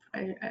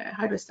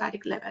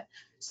hydrostatic level.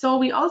 So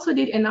we also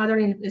did another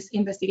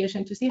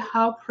investigation to see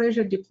how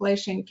pressure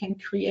depletion can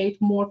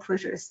create more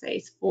pressure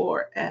space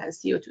for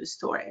CO2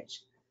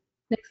 storage.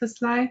 Next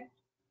slide.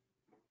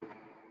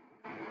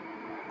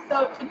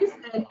 So to this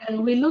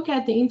end, we look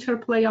at the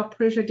interplay of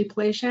pressure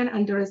depletion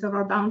and the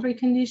reservoir boundary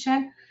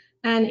condition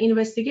and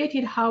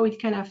investigated how it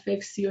can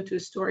affect CO2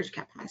 storage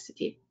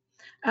capacity.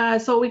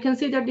 So we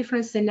consider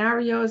different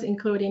scenarios,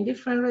 including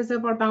different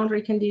reservoir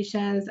boundary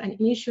conditions and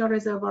initial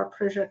reservoir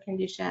pressure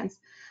conditions.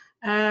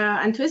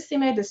 And to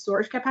estimate the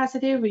storage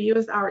capacity, we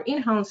use our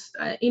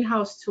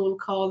in-house tool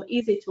called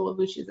EasyTool,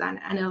 which is an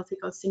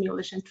analytical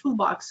simulation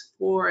toolbox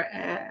for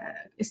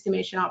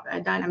estimation of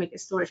dynamic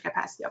storage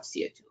capacity of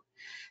CO2.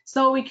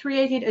 So we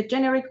created a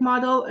generic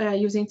model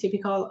using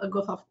typical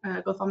Gulf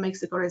of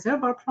Mexico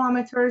reservoir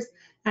parameters,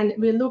 and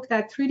we looked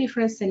at 3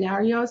 different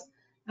scenarios.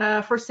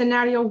 For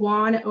scenario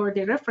 1, or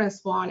the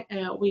reference one,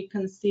 we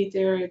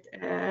considered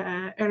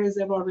a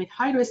reservoir with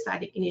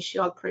hydrostatic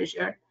initial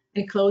pressure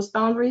and closed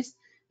boundaries.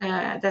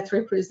 That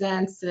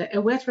represents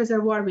a wet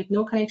reservoir with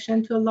no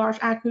connection to a large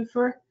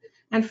aquifer.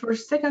 And for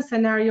second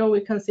scenario,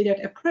 we considered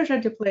a pressure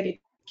depleted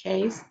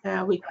case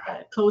with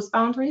closed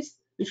boundaries,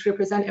 which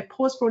represent a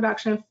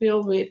post-production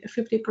field with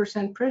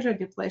 50% pressure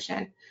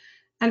depletion.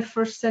 And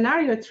for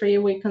scenario 3,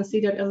 we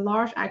considered a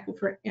large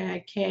aquifer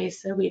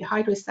case with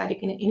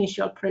hydrostatic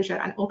initial pressure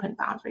and open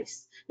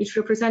boundaries, which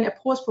represent a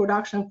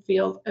post-production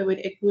field with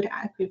a good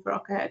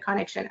aquifer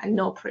connection and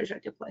no pressure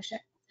depletion.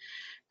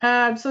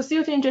 So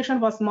CO2 injection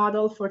was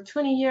modeled for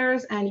 20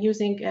 years, and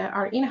using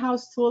our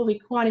in-house tool, we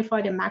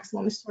quantified the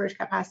maximum storage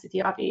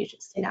capacity of each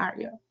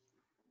scenario.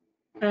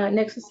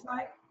 Next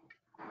slide.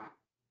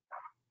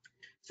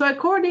 So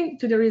according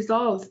to the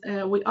results,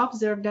 we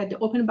observed that the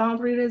open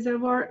boundary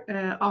reservoir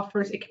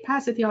offers a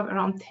capacity of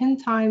around 10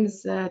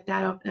 times that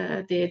of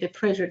the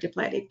pressure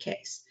depleted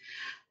case.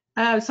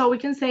 So we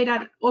can say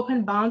that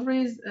open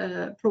boundaries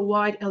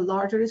provide a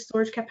larger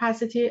storage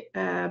capacity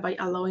by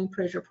allowing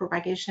pressure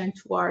propagation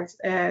towards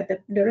the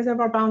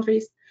reservoir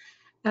boundaries.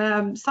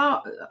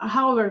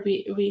 However,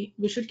 we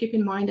should keep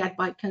in mind that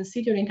by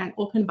considering an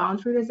open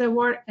boundary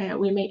reservoir,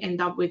 we may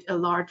end up with a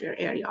larger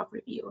area of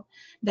review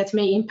that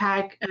may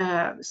impact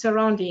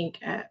surrounding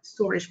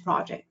storage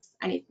projects,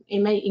 and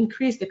it may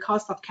increase the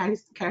cost of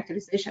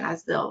characterization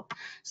as well.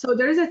 So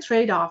there is a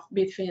trade-off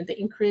between the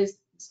increased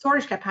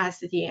storage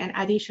capacity and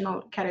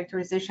additional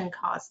characterization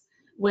costs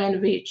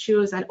when we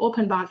choose an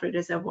open boundary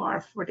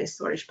reservoir for the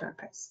storage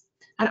purpose.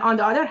 And on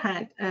the other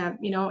hand,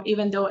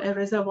 even though a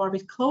reservoir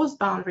with closed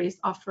boundaries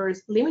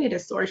offers limited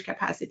storage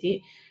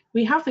capacity,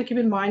 we have to keep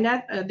in mind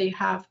that they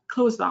have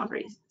closed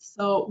boundaries.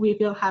 So we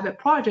will have a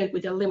project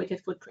with a limited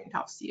footprint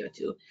of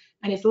CO2,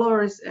 and it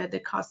lowers the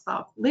cost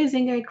of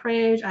leasing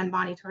acreage and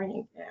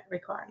monitoring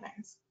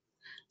requirements.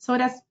 So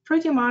that's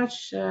pretty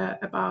much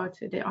about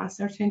the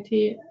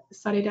uncertainty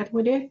study that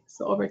we did.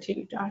 So over to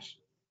you, Josh.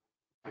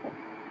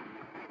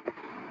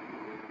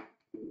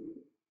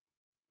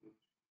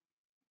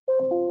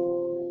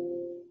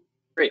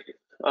 Great.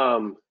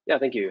 Yeah,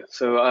 thank you.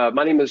 So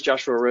my name is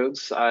Joshua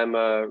Rhodes. I'm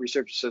a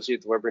research associate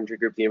at the Weber Injury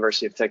Group at the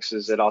University of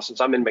Texas at Austin.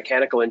 So I'm in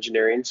mechanical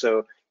engineering.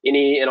 So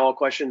any and all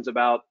questions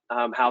about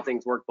how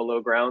things work below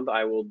ground,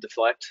 I will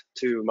deflect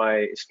to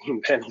my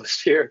esteemed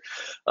panelists here.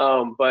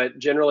 But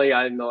generally,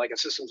 I'm like a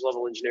systems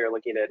level engineer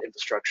looking at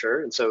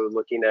infrastructure. And so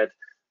looking at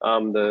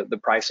the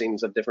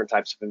pricings of different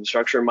types of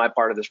infrastructure. My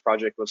part of this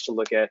project was to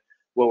look at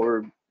what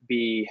would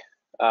be,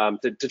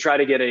 to try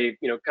to get a,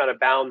 kind of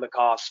bound the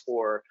costs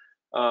for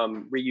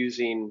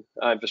reusing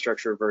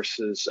infrastructure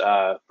versus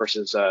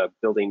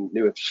building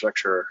new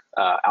infrastructure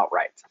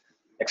outright.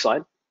 Next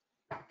slide.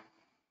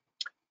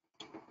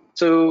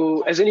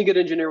 So as any good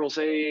engineer will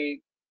say,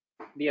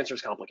 the answer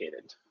is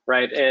complicated,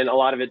 right? And a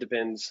lot of it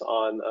depends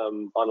on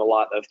a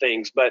lot of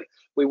things. But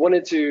we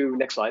wanted to,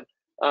 next slide,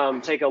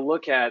 take a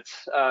look at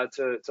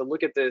to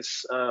look at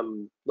this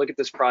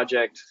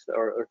project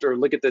or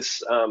look at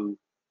this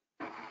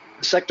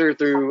sector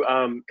through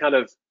kind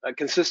of a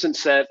consistent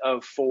set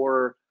of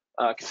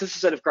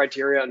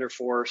criteria under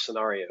 4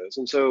 scenarios.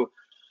 And so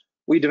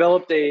we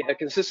developed a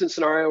consistent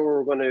scenario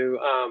where we're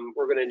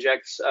going to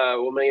inject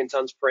 1 million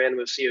tons per annum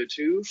of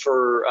CO2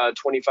 for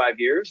 25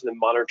 years and then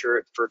monitor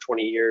it for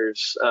 20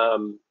 years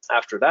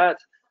after that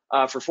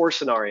for 4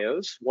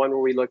 scenarios. One where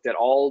we looked at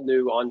all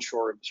new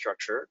onshore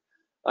infrastructure.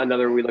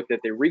 Another, we looked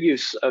at the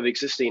reuse of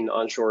existing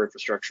onshore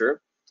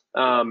infrastructure.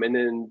 And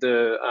then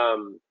the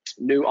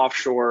new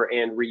offshore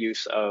and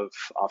reuse of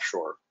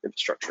offshore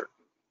infrastructure.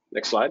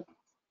 Next slide.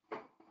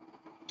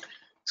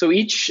 So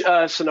each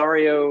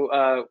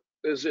scenario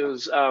was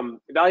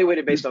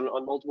evaluated based on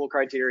multiple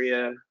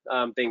criteria,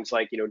 things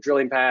like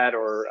drilling pad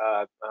or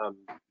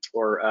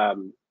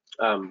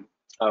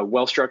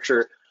well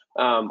structure,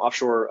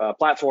 offshore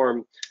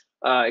platform,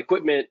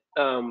 equipment,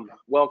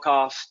 well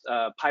cost,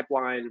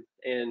 pipeline,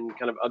 and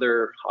kind of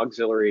other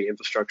auxiliary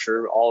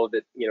infrastructure. All of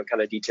it,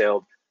 kind of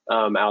detailed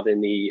out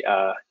in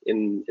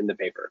the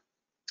paper.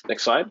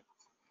 Next slide.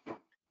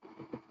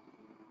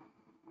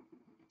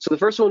 So the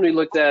first one we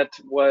looked at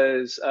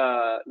was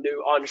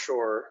new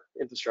onshore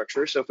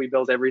infrastructure. So if we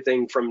build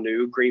everything from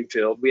new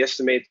greenfield, we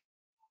estimate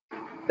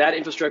that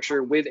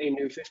infrastructure with a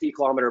new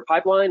 50-kilometer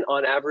pipeline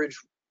on average,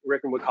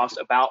 reckon would cost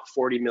about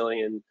 $40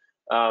 million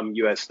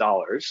US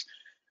dollars.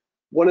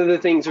 One of the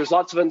things, there's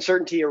lots of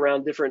uncertainty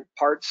around different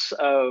parts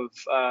of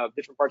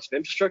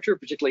infrastructure,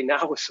 particularly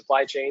now with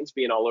supply chains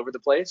being all over the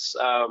place,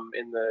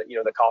 and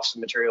the cost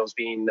of materials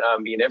being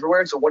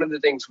everywhere. So one of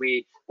the things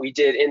we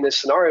did in this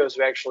scenario is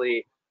we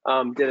actually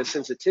did a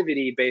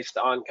sensitivity based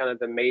on kind of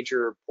the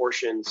major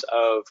portions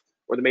of,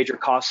 or the major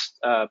cost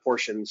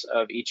portions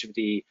of each of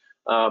the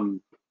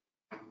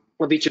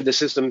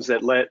systems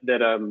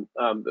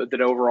that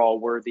overall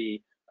were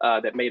the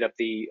that made up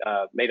the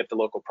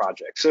local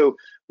project. So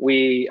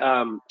we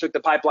took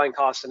the pipeline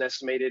cost and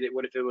estimated it.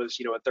 What if it was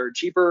a third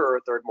cheaper or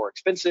a third more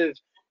expensive?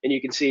 And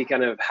you can see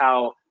kind of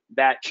how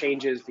that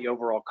changes the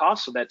overall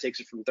cost. So that takes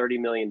it from 30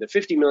 million to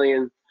 50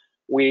 million.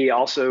 We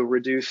also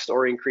reduced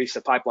or increased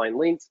the pipeline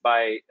length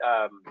by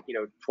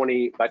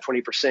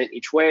 20%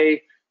 each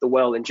way. The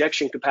well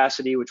injection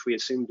capacity, which we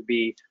assumed to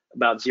be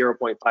about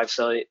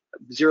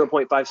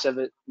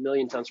 0.57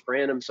 million tons per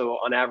annum. So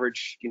on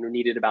average,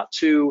 needed about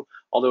 2.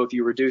 Although if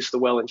you reduce the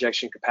well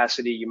injection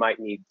capacity, you might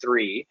need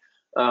 3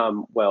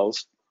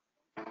 wells.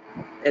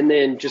 And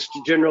then just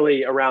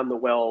generally around the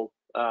well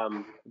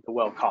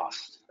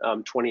cost,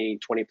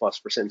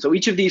 20+%. So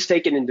each of these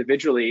taken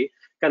individually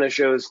kind of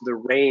shows the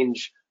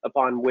range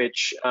upon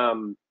which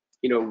one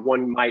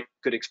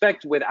could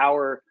expect, with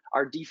our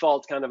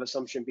default kind of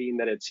assumption being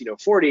that it's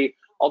 40.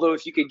 Although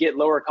if you could get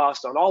lower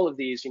cost on all of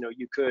these,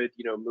 you could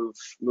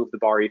move the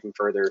bar even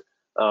further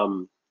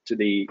to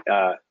the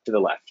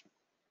left.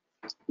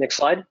 Next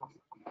slide.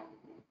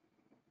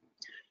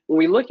 When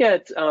we look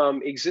at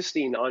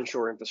existing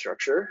onshore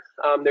infrastructure,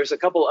 there's a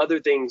couple other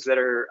things that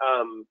are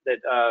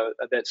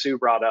that Sue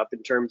brought up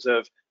in terms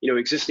of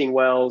existing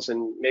wells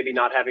and maybe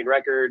not having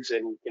records,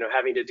 and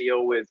having to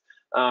deal with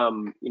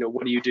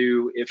what do you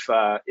do if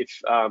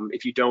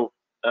you don't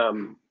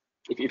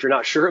if you're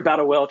not sure about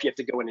a well, if you have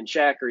to go in and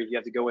check, or you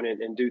have to go in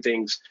and do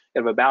things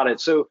kind of about it.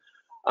 So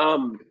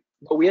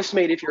but we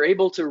estimate if you're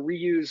able to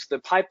reuse the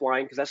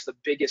pipeline, because that's the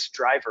biggest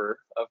driver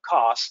of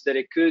cost, that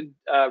it could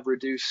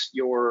reduce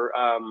your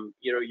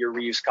your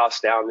reuse costs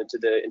down into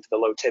the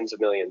low tens of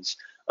millions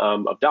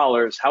of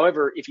dollars.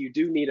 However, if you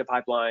do need a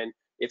pipeline,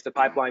 if the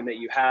pipeline that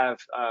you have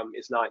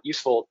is not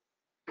useful,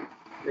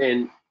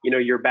 then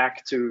you're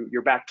back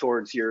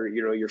towards your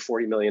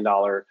 $40 million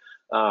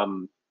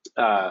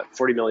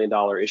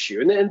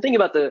issue. And the thing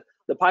about the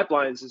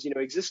pipelines is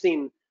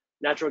existing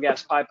natural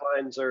gas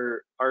pipelines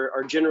are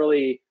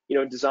generally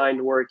designed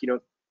to work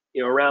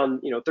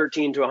around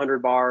 13 to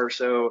 100 bar or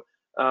so,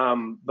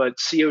 but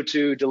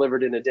CO2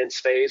 delivered in a dense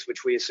phase,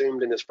 which we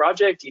assumed in this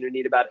project,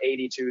 need about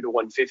 82 to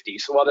 150.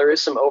 So while there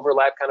is some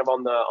overlap kind of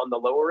on the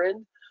lower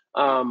end,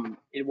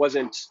 it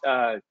wasn't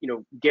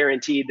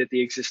guaranteed that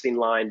the existing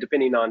line,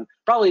 depending on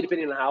how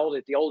old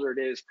the older it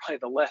is, probably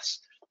the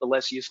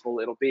less useful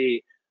it'll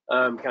be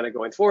kind of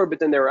going forward. But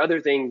then there are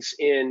other things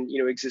in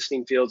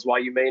existing fields. While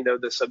you may know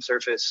the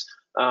subsurface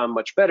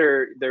much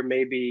better, there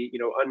may be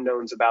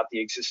unknowns about the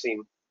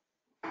existing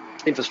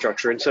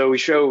infrastructure. And so we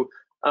show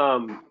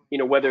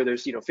whether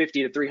there's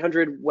 50 to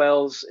 300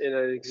 wells in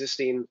an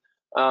existing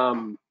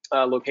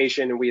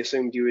location, and we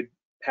assumed you would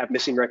have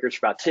missing records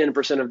for about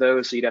 10% of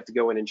those, so you'd have to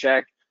go in and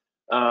check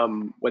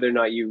whether or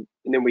not and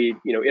then we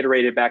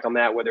iterated back on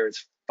that, whether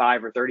it's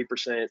 5 or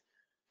 30%.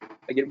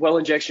 Again, well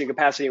injection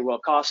capacity and well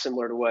cost,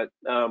 similar to what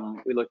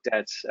we looked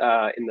at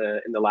in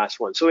the last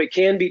one. So it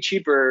can be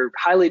cheaper,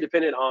 highly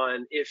dependent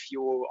on if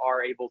you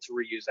are able to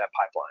reuse that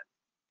pipeline.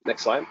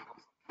 Next slide.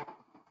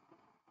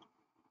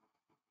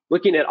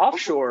 Looking at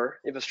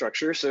offshore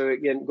infrastructure, so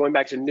again, going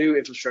back to new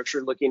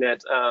infrastructure, looking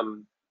at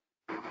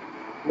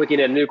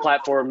new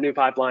platform, new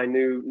pipeline,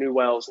 new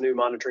wells, new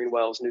monitoring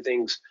wells, new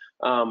things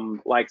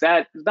like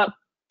that,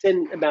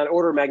 about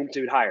order of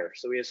magnitude higher.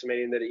 So we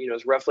estimating that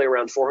it's roughly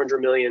around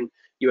 $400 million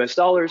US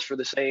dollars for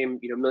the same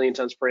million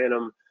tons per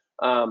annum,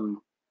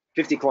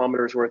 50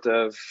 kilometers worth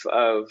of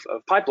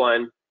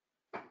pipeline.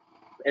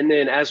 And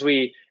then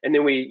we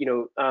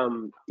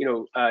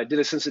did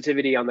a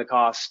sensitivity on the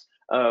cost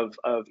of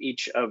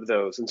each of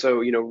those. And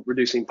so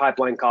reducing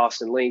pipeline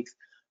cost and length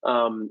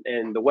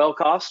and the well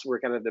costs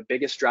were kind of the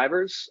biggest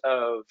drivers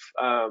of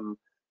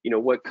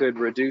what could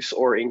reduce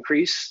or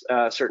increase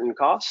certain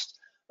costs,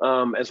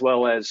 as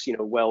well as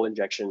well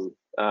injection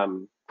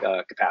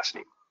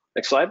capacity.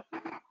 Next slide.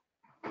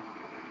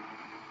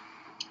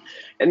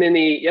 And then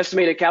the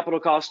estimated capital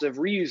cost of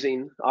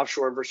reusing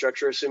offshore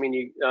infrastructure, assuming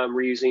you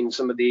reusing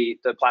some of the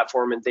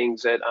platform and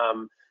things that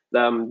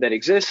that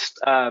exist.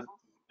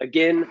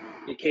 Again,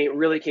 it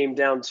really came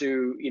down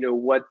to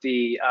what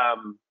the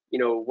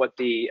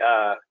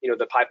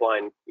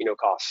pipeline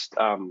cost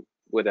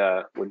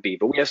be.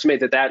 But we estimate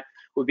that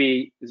would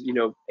be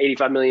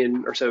 85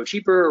 million or so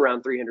cheaper,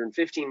 around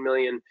 315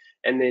 million,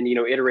 and then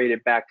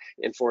iterated back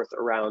and forth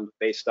around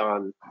based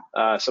on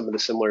some of the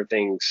similar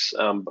things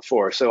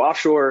before. So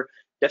offshore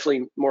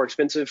definitely more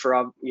expensive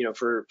for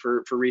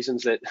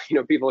reasons that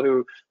people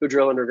who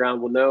drill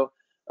underground will know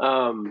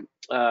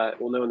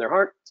in their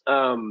heart.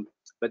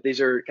 But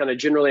these are kind of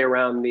generally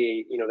around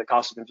the the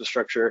cost of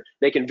infrastructure.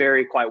 They can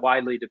vary quite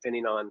widely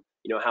depending on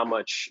how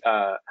much,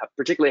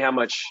 particularly how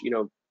much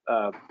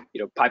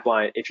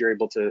pipeline, if you're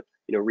able to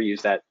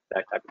reuse that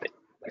type of thing.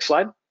 Next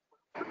slide.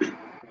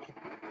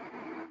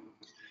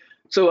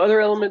 So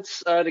other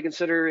elements to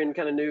consider in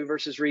kind of new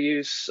versus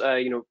reuse,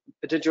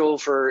 potential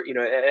for,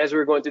 as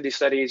we're going through these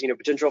studies,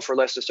 potential for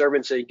less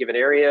disturbance in a given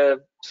area,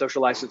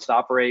 social license to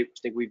operate.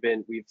 I think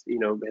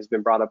has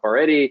been brought up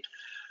already.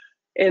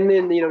 And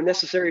then,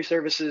 necessary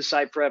services,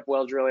 site prep,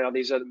 well drilling, all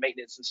these other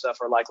maintenance and stuff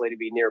are likely to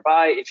be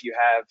nearby if you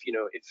have,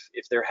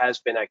 if there has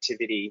been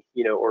activity,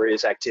 or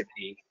is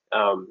activity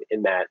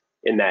in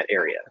that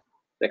area.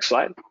 Next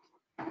slide.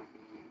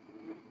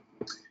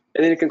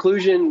 And then in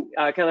conclusion,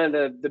 kind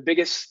of the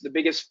biggest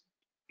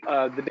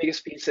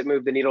piece that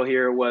moved the needle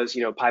here was,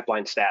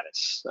 pipeline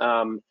status.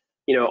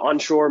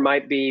 Onshore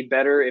might be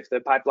better if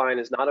the pipeline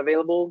is not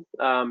available,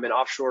 and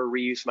offshore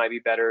reuse might be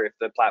better if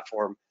the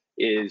platform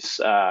is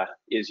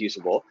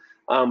usable.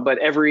 But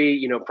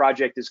every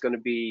project is going to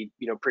be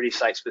pretty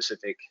site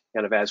specific,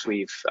 kind of as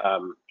we've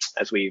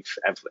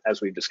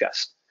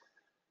discussed.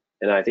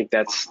 And I think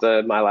that's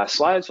my last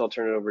slide, so I'll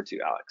turn it over to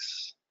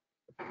Alex.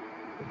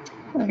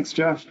 Thanks,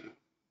 Josh.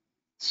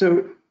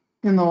 So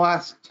in the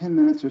last 10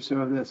 minutes or so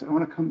of this, I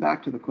want to come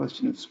back to the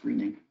question of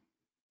screening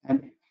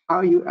and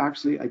how you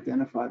actually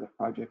identify the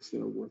projects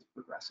that are worth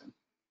progressing.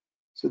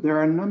 So there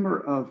are a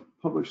number of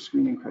published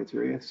screening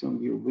criteria. Some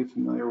of you will be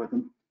familiar with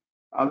them.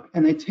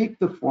 And they take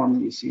the form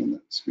that you see in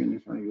the screen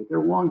in front of you. They're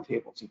long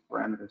tables of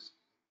parameters.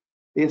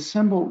 They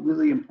assemble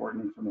really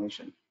important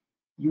information.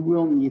 You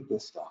will need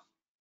this stuff.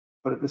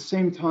 But at the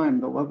same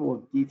time, the level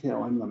of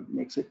detail in them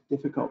makes it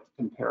difficult to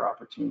compare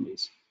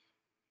opportunities,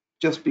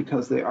 just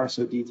because they are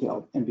so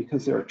detailed and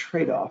because there are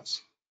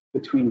trade-offs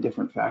between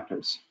different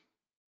factors.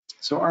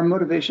 So our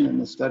motivation in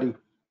this study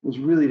was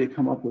really to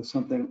come up with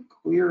something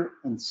clear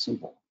and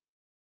simple.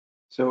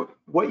 So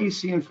what you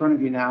see in front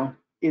of you now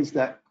is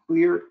that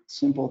clear,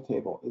 simple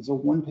table. It's a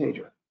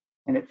one-pager,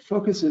 and it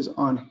focuses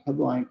on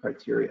headline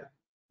criteria,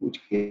 which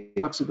gives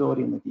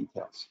flexibility in the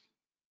details.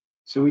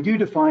 So we do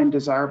define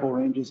desirable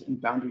ranges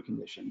and boundary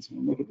conditions, and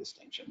we make a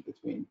distinction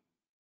between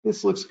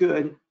this looks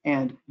good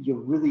and you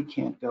really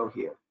can't go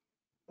here.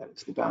 That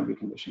is the boundary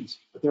conditions.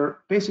 But there are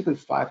basically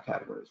 5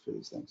 categories for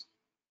these things.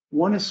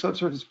 One is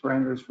subsurface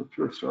parameters for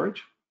pure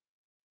storage.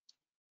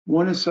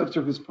 One is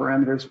subsurface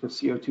parameters for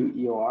CO2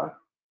 EOR.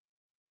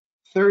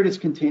 Third is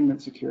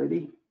containment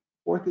security.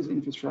 Fourth is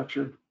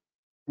infrastructure.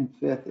 And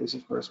fifth is,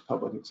 of course,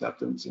 public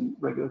acceptance and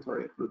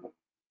regulatory approval.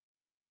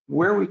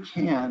 Where we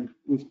can,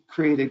 we've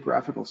created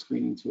graphical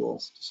screening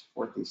tools to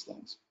support these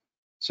things.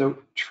 So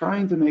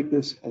trying to make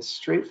this as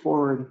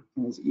straightforward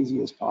and as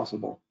easy as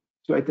possible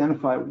to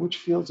identify which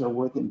fields are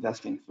worth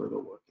investing further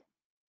work in.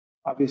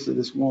 Obviously,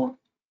 it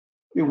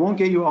won't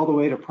get you all the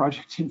way to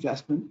project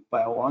investment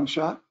by a long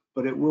shot,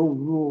 but it will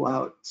rule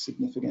out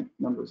significant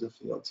numbers of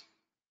fields.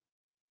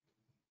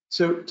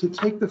 So to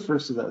take the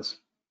first of those,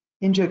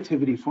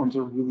 injectivity forms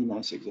a really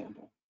nice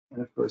example.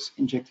 And of course,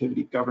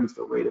 injectivity governs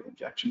the rate of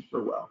injection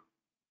per well.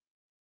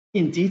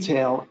 In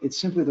detail, it's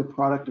simply the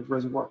product of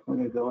reservoir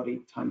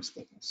permeability times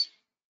thickness.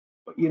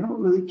 But you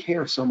don't really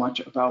care so much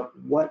about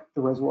what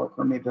the reservoir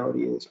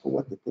permeability is or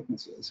what the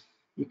thickness is.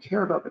 You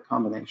care about the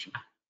combination.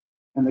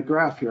 And the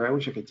graph here, I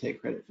wish I could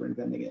take credit for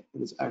inventing it.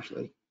 It is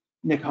actually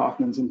Nick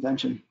Hoffman's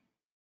invention.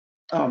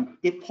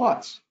 It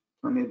plots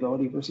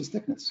permeability versus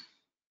thickness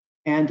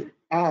and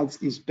adds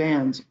these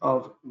bands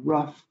of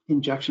rough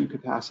injection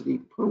capacity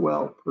per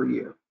well per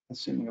year,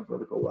 assuming a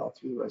vertical well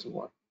through the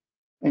reservoir.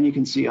 And you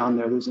can see on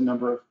there, there's a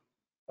number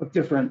of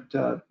different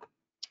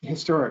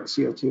historic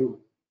CO2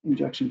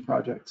 injection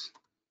projects,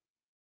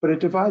 but it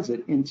divides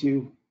it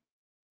into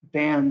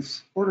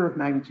bands, order of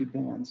magnitude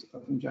bands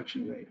of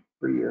injection rate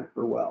per year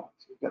per well.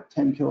 So we've got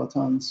 10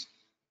 kilotons,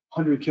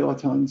 100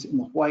 kilotons. In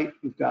the white,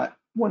 we've got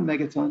 1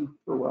 megaton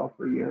per well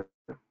per year.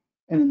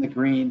 And in the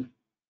green,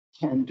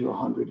 10 to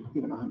 100,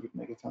 even 100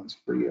 megatons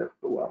per year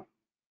per well.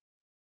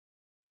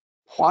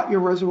 Plot your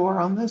reservoir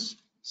on this,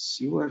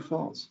 see where it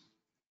falls.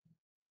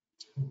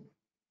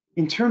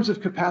 In terms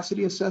of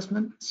capacity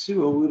assessment,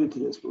 Sue alluded to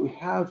this, but we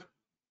have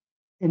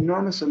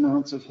enormous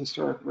amounts of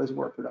historic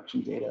reservoir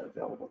production data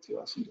available to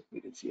us in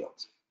depleted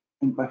fields.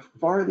 And by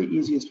far the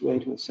easiest way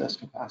to assess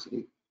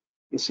capacity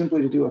is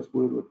simply to do a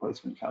fluid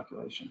replacement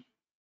calculation.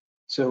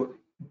 So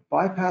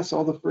bypass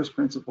all the first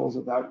principles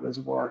about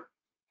reservoir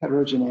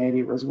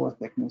heterogeneity, reservoir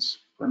thickness,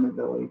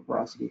 permeability,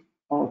 porosity,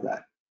 all of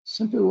that.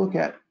 Simply look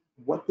at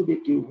what did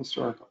it do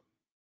historically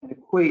and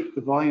equate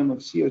the volume of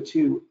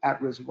CO2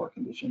 at reservoir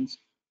conditions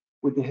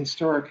with the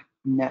historic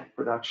net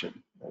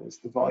production, that is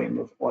the volume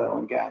of oil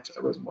and gas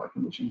at reservoir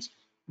conditions,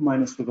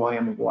 minus the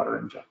volume of water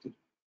injected.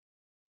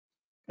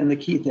 And the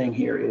key thing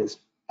here is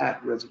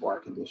at reservoir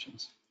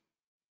conditions.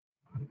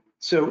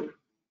 So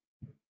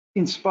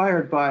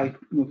inspired by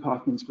Nick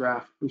Hoffman's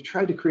graph, we've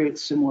tried to create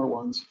similar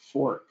ones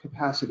for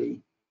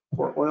capacity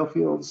for oil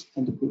fields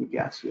and depleted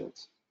gas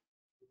fields.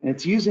 And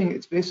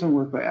it's based on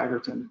work by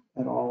Egerton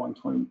et al. In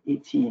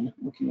 2018,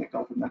 looking at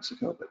Gulf of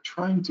Mexico, but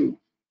trying to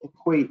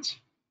equate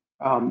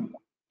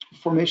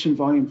formation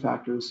volume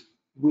factors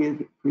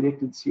with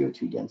predicted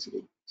CO2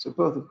 density. So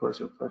both, of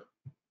course, are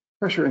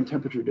pressure and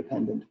temperature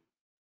dependent.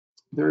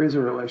 There is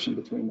a relation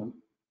between them.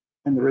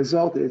 And the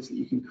result is that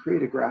you can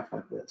create a graph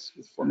like this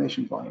with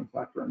formation volume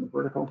factor on the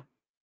vertical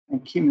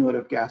and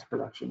cumulative gas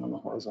production on the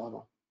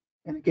horizontal.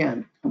 And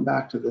again, come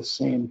back to the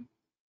same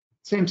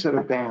set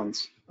of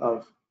bands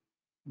of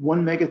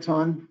 1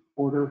 megaton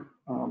order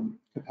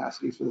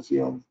capacity for the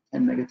field,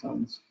 10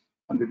 megatons,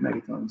 100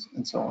 megatons,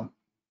 and so on.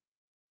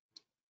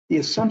 The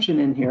assumption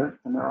in here,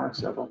 and there are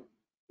several,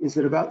 is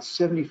that about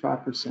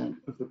 75%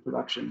 of the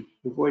production,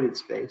 the voided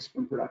space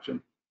from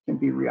production, can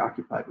be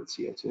reoccupied with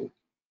CO2.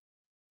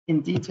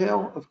 In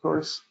detail, of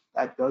course,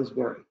 that does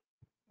vary.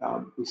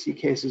 We see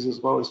cases as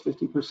low as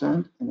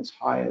 50% and as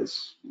high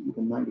as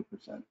even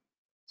 90%.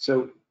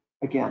 So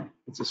again,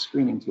 it's a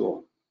screening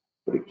tool,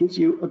 but it gives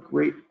you a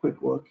great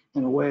quick look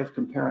and a way of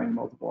comparing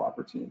multiple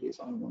opportunities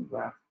on one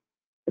graph.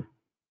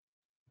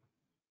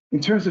 In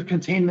terms of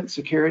containment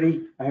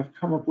security, I have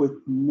come up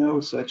with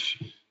no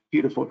such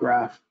beautiful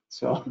graph,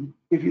 so I'll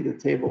give you the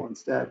table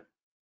instead.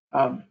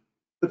 But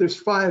there's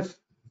five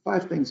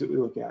things that we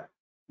look at.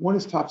 One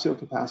is topsoil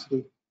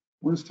capacity,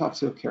 one is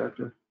topsoil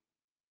character.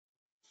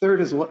 Third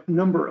is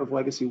number of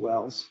legacy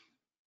wells.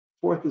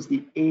 Fourth is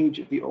the age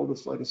of the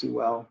oldest legacy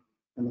well.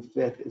 And the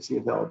fifth is the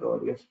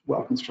availability of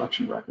well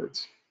construction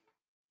records.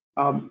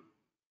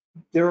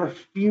 There are a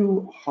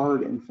few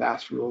hard and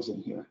fast rules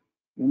in here.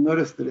 You'll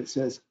notice that it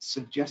says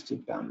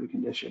suggested boundary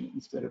condition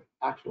instead of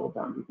actual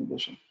boundary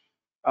condition.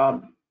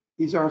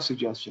 These are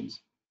suggestions.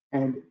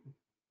 And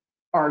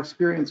our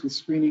experience with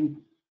screening,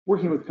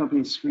 working with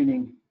companies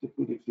screening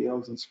depleted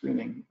fields and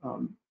screening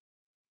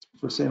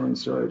for saline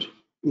storage,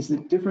 is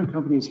that different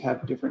companies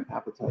have different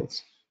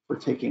appetites for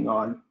taking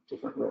on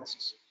different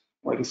risks,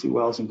 legacy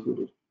wells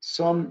included.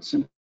 Some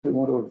simply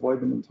want to avoid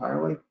them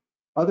entirely.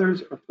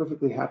 Others are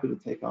perfectly happy to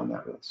take on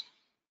that risk.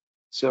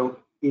 So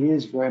it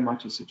is very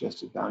much a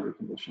suggested boundary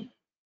condition.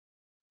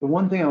 The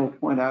one thing I will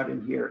point out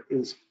in here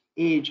is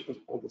age of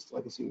oldest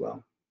legacy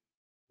well.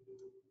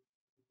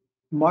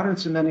 Modern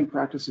cementing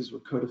practices were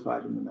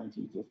codified in the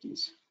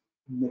 1950s,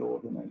 middle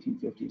of the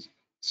 1950s.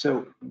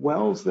 So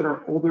wells that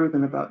are older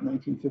than about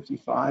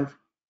 1955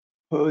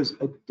 pose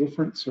a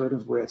different sort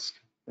of risk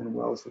than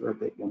wells that are a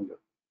bit younger.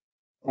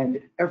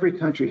 And every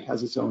country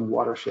has its own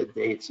watershed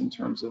dates in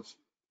terms of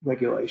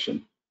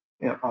regulation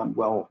on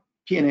well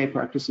P&A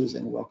practices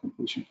and well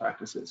completion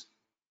practices.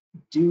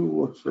 Do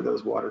look for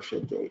those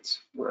watershed dates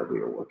wherever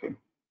you're working,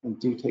 and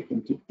do take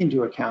them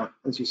into account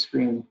as you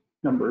screen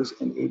numbers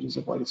and ages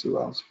of legacy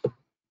wells.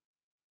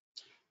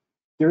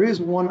 There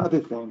is one other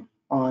thing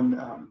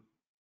on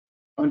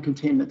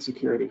containment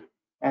security,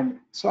 and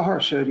Sahar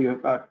showed you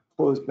about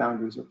closed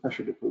boundaries or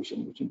pressure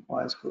depletion, which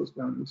implies closed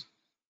boundaries.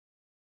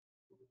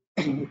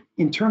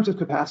 In terms of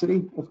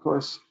capacity, of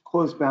course,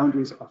 closed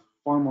boundaries are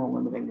far more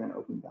limiting than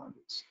open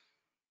boundaries,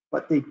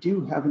 but they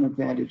do have an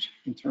advantage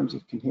in terms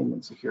of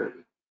containment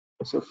security.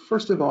 So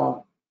first of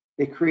all,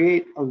 they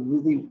create a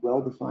really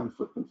well-defined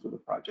footprint for the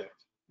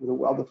project with a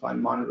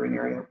well-defined monitoring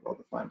area,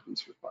 well-defined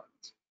police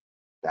requirements.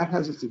 That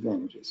has its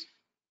advantages.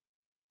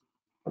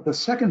 But the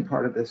second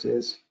part of this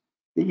is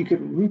that you could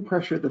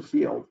repressure the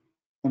field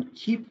and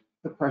keep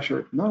the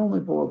pressure not only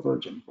below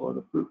virgin, below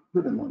the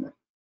proven limit,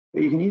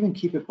 but you can even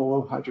keep it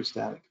below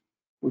hydrostatic,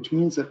 which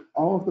means that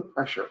all of the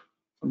pressure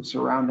from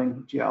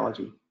surrounding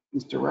geology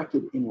is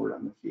directed inward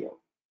on the field.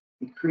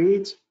 It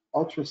creates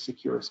ultra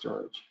secure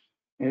storage,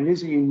 and it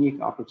is a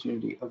unique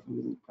opportunity of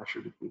really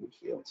pressure depleted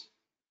fields.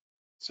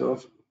 So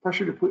if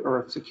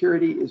if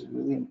security is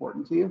really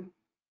important to you,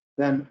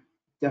 then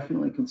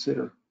definitely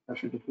consider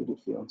pressure depleted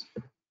fields.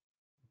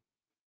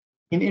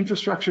 In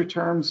infrastructure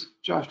terms,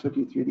 Josh took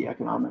you through the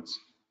economics,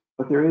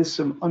 but there is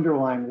some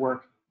underlying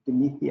work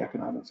beneath the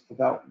economics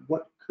about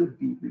what could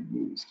be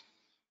reused.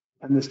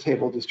 And this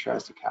table just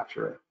tries to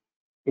capture it.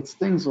 It's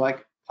things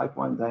like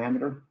pipeline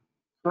diameter,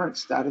 current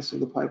status of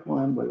the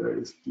pipeline, whether it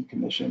is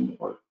decommissioned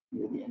or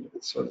near the end of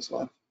its service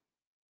life,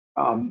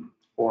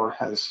 or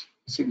has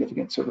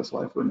significant service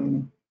life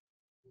remaining.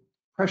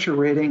 Pressure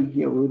rating,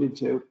 he alluded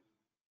to.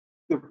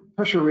 The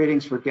pressure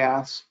ratings for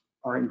gas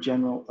are in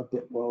general a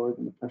bit lower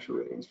than the pressure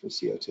ratings for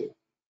CO2.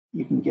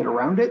 You can get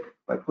around it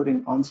by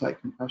putting on-site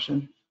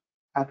compression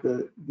at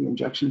the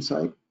injection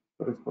site,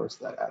 but of course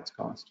that adds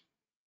cost.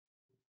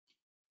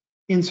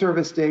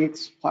 In-service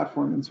dates,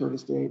 platform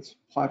in-service dates,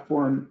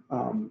 platform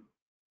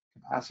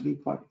capacity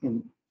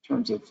in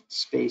terms of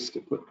space to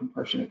put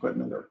compression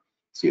equipment or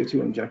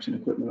CO2 injection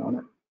equipment on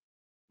it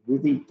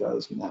really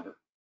does matter.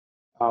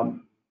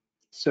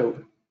 So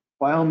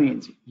by all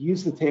means,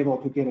 use the table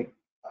to get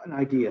an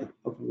idea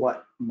of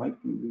what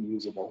might be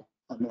reusable.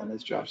 And then,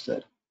 as Josh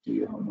said, do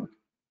your homework.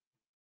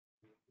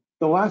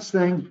 The last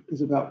thing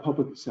is about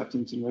public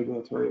acceptance and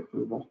regulatory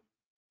approval.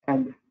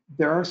 And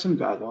there are some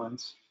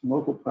guidelines,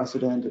 local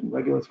precedent and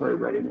regulatory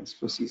readiness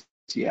for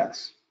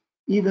CCS,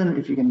 even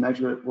if you can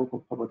measure it,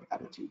 local public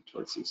attitude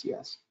towards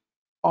CCS.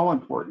 All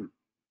important.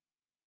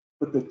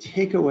 But the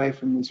takeaway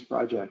from these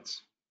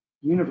projects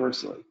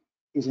universally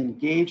is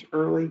engage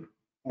early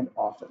and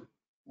often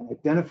and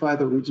identify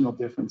the regional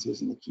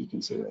differences and the key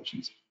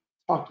considerations.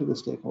 Talk to the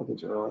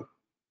stakeholders early.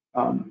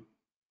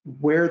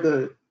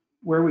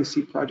 Where we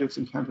see projects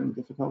encountering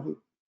difficulty,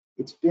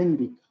 it's been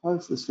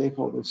because the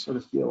stakeholders sort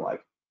of feel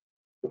like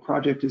the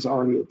project is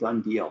already a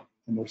done deal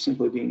and they're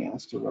simply being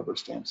asked to rubber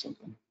stamp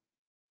something.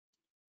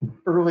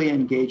 Early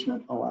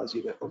engagement allows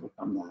you to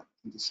overcome that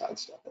and to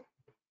sidestep it.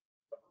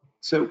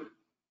 So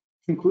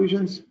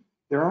conclusions,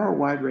 there are a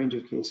wide range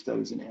of case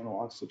studies and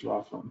analogs to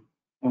draw from,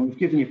 and we've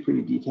given you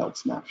pretty detailed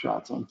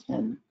snapshots on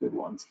 10 good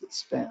ones that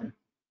span,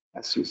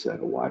 as Sue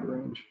said, a wide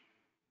range.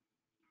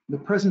 The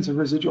presence of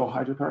residual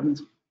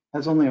hydrocarbons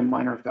has only a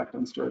minor effect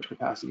on storage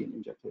capacity and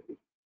injectivity.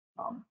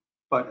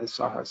 But as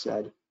Sahar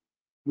said,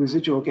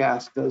 residual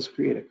gas does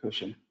create a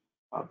cushion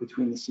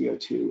between the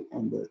CO2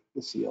 and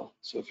the seal.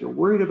 So if you're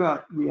worried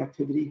about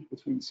reactivity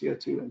between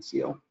CO2 and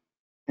seal,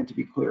 and to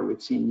be clear, we've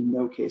seen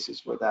no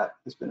cases where that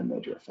has been a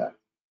major effect.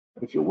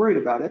 But if you're worried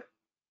about it,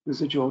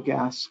 residual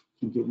gas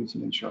can give you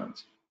some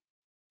insurance.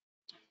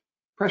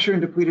 Pressure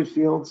in depleted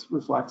fields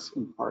reflects,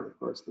 in part, of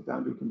course, the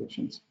boundary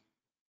conditions.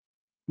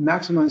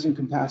 Maximizing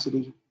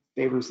capacity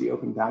favors the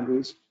open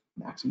boundaries.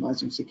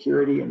 Maximizing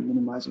security and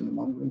minimizing the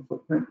monitoring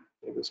footprint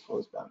favors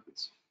closed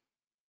boundaries.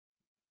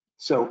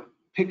 So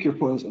pick your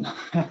poison,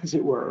 as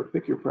it were, or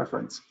pick your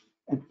preference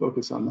and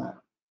focus on that.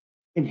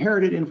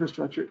 Inherited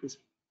infrastructure is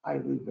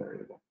highly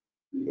variable.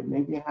 It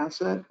may be an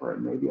asset or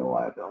it may be a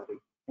liability.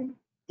 And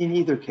in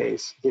either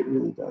case, it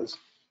really does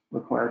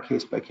require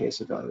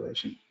case-by-case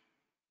evaluation.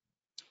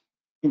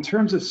 In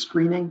terms of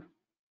screening,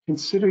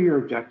 consider your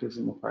objectives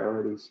and the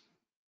priorities.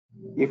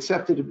 The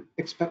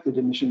expected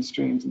emission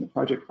streams and the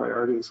project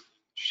priorities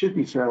should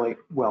be fairly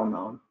well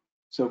known.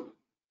 So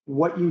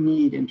what you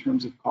need in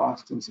terms of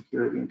cost and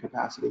security and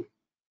capacity,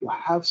 you'll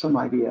have some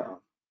idea of.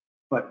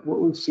 But what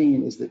we've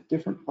seen is that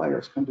different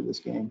players come to this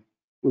game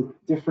with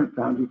different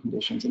boundary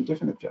conditions and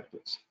different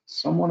objectives.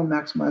 Some want to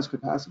maximize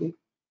capacity,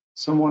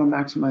 some want to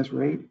maximize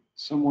rate,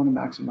 some want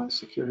to maximize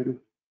security,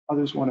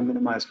 others want to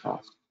minimize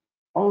cost.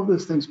 All of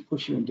those things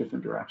push you in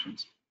different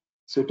directions.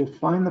 So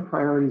define the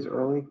priorities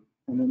early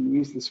and then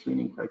use the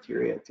screening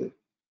criteria to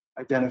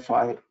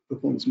identify the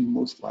things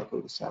most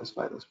likely to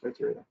satisfy those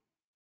criteria.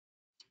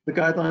 The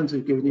guidelines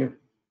we've given you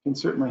can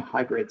certainly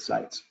high-grade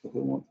sites, but they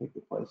won't take the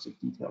place of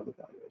detailed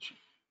evaluation.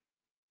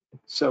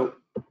 So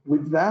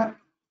with that,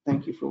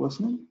 thank you for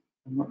listening,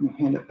 and let me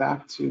hand it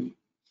back to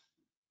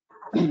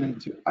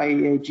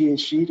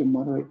IEAGHG to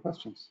moderate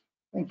questions.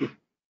 Thank you.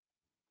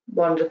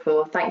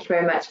 Wonderful. Thank you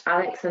very much,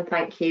 Alex, and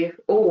thank you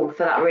all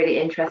for that really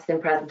interesting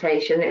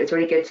presentation. It was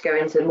really good to go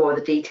into more of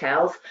the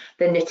details,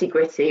 the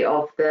nitty-gritty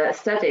of the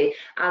study.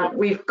 And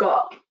we've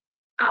got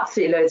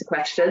absolutely loads of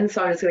questions,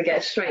 so I'm just going to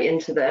get straight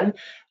into them.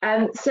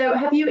 So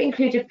have you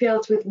included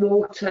fields with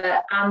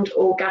water and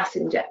or gas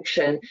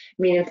injection,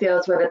 meaning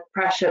fields where the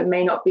pressure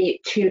may not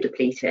be too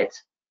depleted?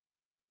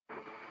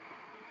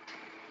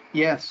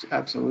 Yes,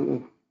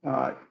 absolutely.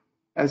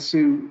 As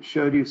Sue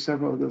showed you,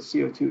 several of those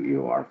CO2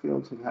 EOR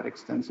fields have had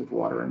extensive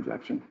water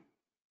injection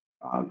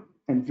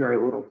and very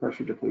little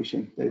pressure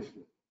depletion. They've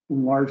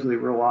largely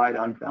relied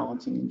on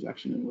balancing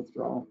injection and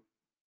withdrawal.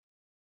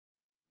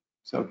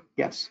 So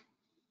yes.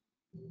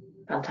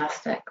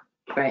 Fantastic.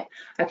 Great.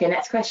 Okay,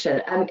 next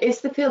question.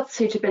 Is the field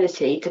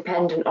suitability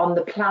dependent on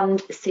the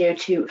planned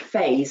CO2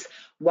 phase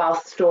while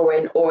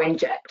storing or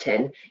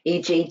injecting,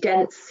 e.g.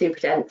 dense,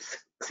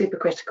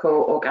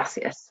 supercritical, or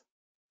gaseous?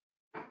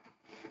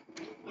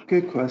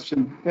 Good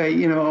question.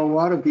 You know, a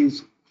lot of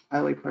these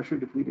highly pressure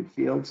depleted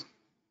fields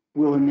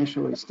will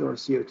initially store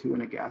CO2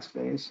 in a gas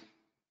phase.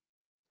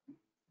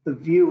 The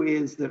view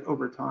is that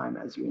over time,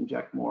 as you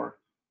inject more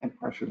and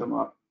pressure them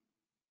up,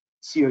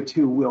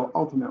 CO2 will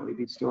ultimately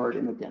be stored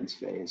in a dense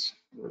phase,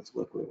 where it's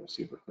liquid or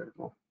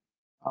supercritical.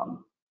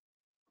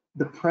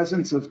 The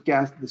presence of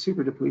gas, the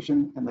super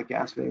depletion and the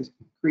gas phase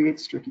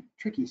creates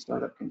tricky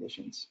startup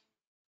conditions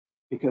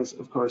because,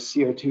 of course,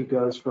 CO2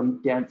 goes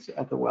from dense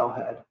at the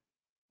wellhead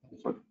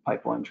for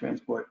pipeline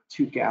transport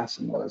to gas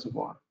in the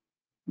reservoir.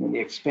 And then the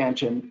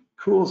expansion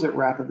cools it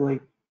rapidly.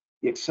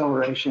 The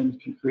acceleration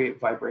can create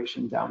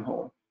vibration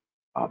downhole.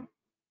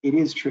 It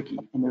is tricky,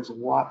 and there's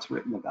lots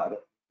written about it,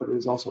 but it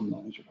is also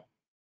manageable.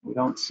 We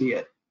don't see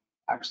it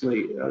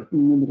actually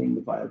limiting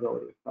the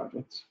viability of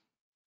projects.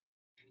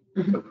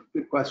 So,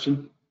 good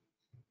question,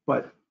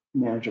 but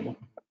manageable.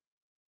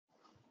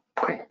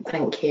 Great,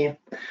 thank you.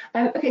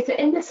 Okay, so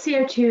in the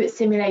CO2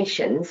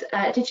 simulations,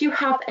 did you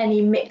have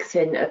any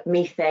mixing of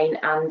methane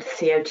and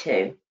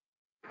CO2?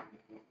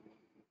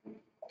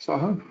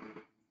 Sahar?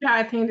 Yeah,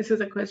 I think this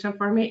is a question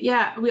for me.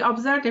 Yeah, we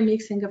observed a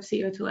mixing of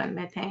CO2 and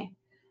methane.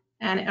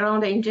 And around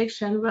the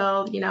injection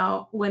well, you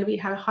know, when we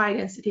have a high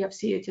density of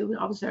CO2, we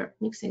observe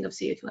mixing of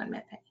CO2 and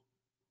methane.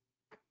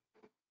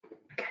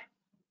 Okay,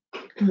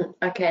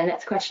 Okay,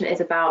 next question is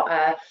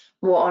about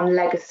more on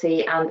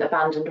legacy and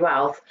abandoned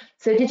wells.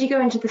 So did you go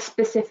into the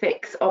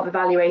specifics of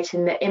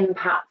evaluating the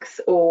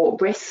impacts or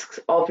risks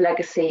of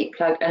legacy,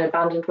 plug and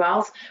abandoned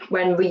wells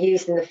when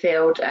reused in the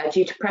field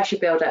due to pressure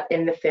buildup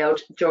in the field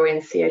during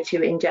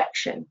CO2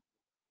 injection?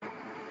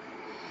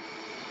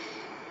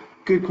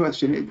 Good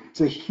question.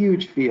 It's a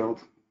huge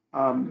field,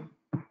 and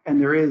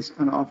there is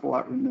an awful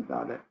lot written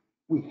about it.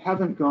 We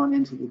haven't gone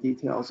into the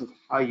details of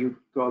how you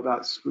go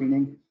about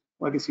screening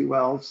legacy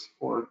wells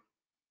or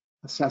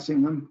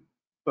assessing them,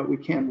 but we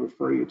can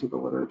refer you to the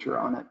literature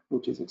on it,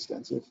 which is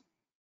extensive.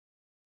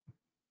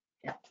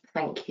 Yeah,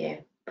 thank you.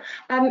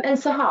 And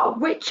Sahar,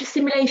 which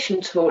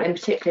simulation tool in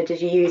particular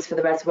did you use for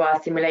the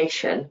reservoir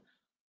simulation?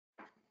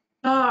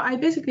 I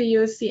basically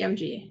use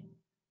CMG,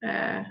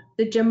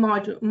 the gem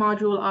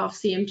module of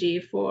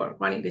CMG for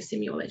running the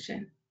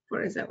simulation for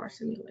reservoir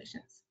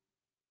simulations.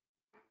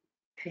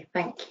 Okay,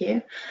 thank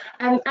you.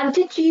 And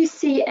did you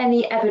see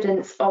any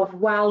evidence of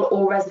well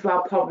or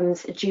reservoir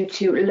problems due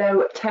to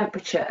low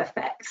temperature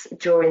effects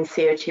during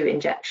CO2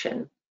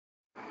 injection?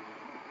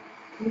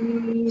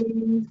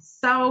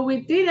 So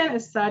we did a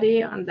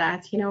study on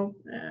that,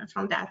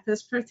 from that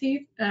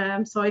perspective.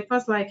 So it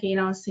was like,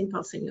 a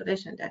simple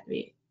simulation that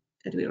we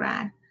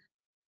ran.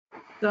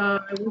 So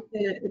I would say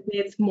it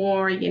needs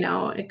more,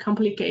 a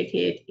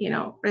complicated,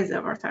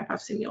 reservoir type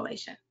of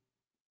simulation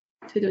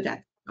to do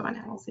that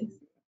analysis.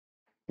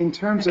 In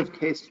terms of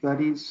case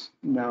studies,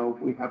 no,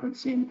 we haven't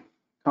seen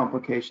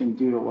complication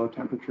due to low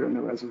temperature in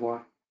the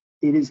reservoir.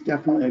 It is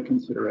definitely a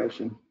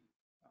consideration,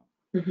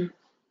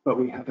 but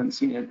we haven't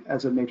seen it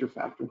as a major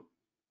factor.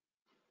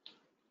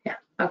 Yeah,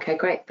 okay,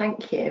 great,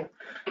 thank you.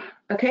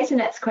 Okay, so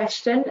next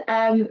question.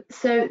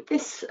 So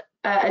this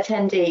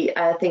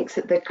attendee thinks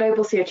that the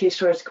global CO2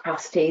 storage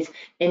capacities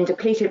in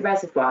depleted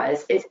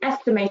reservoirs is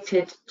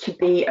estimated to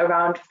be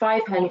around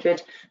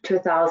 500 to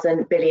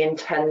 1,000 billion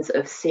tons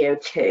of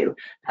CO2.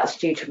 That's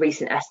due to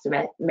recent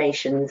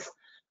estimations.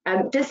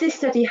 Does this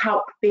study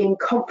help being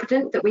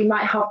confident that we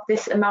might have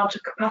this amount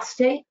of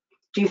capacity?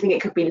 Do you think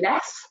it could be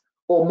less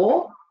or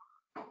more?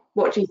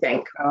 What do you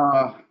think?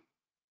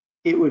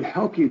 It would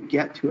help you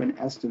get to an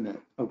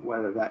estimate of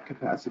whether that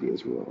capacity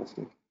is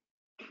realistic.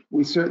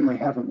 We certainly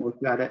haven't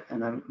looked at it,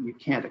 and you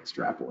can't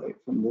extrapolate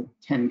from the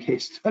 10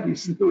 case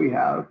studies that we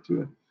have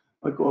to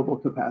a global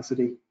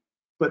capacity.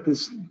 But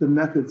the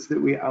methods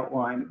that we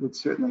outline would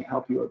certainly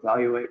help you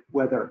evaluate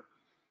whether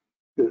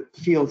the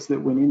fields that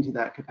went into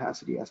that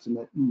capacity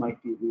estimate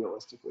might be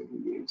realistically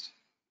reused.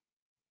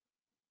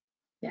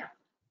 Yeah,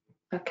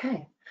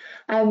 okay.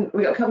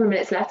 We've got a couple of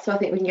minutes left, so I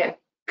think we can get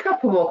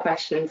couple more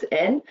questions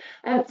in.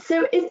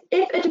 So if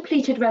a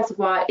depleted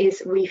reservoir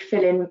is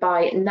refilling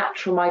by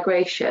natural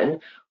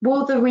migration,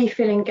 will the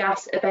refilling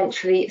gas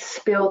eventually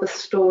spill the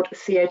stored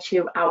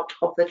CO2 out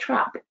of the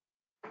trap?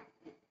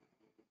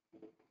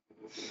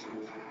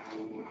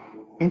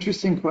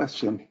 Interesting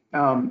question.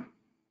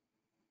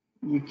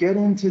 You get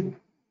into,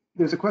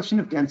 there's a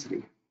question of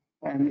density,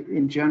 and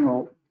in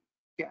general,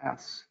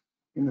 gas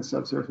in the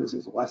subsurface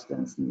is less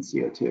dense than the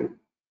CO2.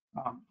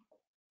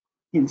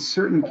 In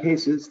certain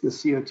cases, the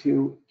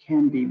CO2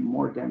 can be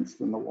more dense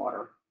than the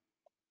water,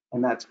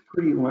 and that's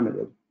pretty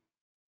limited.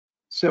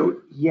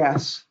 So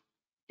yes,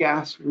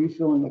 gas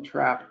refilling a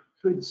trap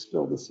could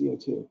spill the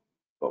CO2,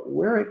 but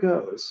where it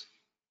goes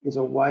is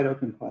a wide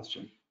open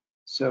question.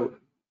 So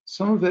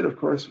some of it, of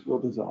course, will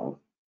dissolve.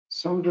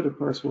 Some of it, of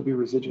course, will be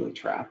residually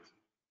trapped.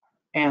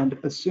 And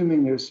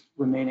assuming there's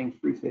remaining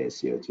free phase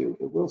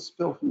CO2, it will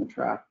spill from the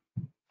trap,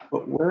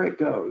 but where it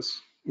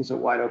goes is a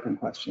wide open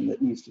question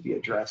that needs to be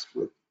addressed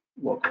with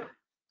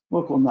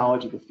local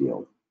knowledge of the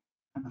field.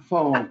 And the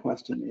follow-on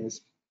question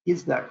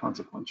is that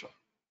consequential?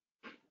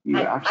 Do you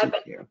actually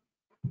care?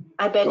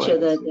 I bet you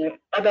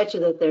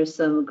that there's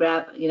some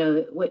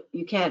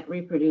you can't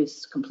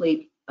reproduce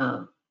complete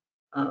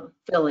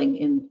filling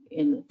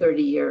in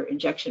 30-year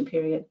injection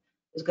period.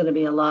 There's going to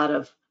be a lot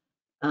of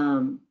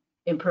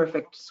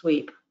imperfect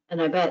sweep,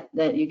 and I bet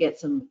that you get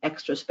some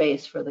extra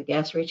space for the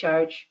gas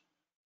recharge,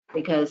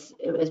 because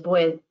as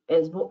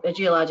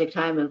geologic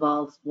time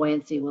evolves,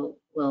 buoyancy will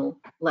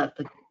let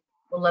the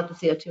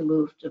CO2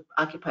 move to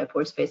occupy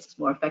pore spaces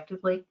more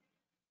effectively,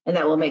 and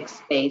that will make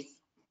space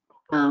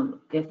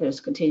if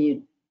there's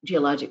continued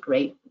geologic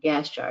rate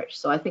gas charge.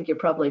 So I think you're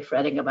probably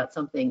fretting about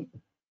something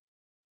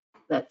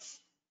that's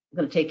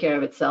going to take care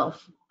of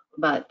itself,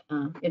 but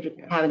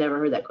haven't ever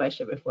heard that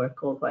question before.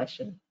 Cool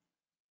question.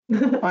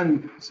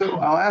 So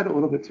I'll add a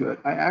little bit to it.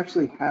 I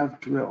actually have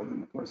drilled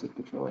in the course of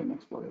petroleum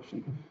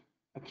exploration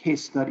a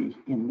case study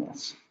in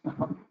this.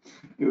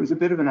 It was a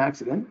bit of an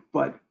accident,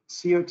 but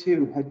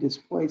CO2 had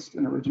displaced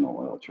an original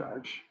oil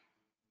charge,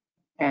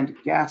 and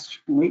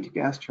late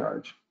gas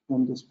charge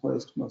then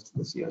displaced most of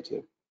the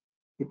CO2.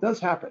 It does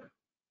happen,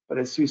 but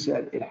as Sue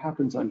said, it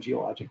happens on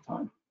geologic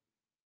time.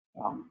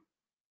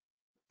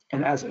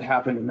 And as it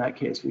happened in that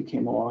case, we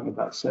came along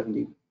about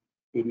 70,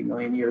 80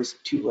 million years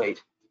too late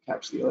to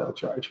catch the oil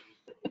charge.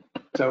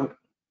 So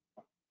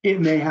it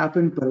may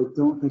happen, but I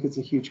don't think it's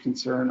a huge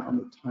concern on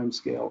the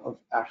timescale of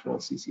actual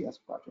CCS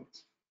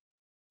projects.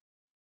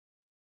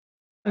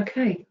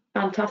 Okay,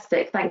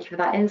 fantastic. Thank you for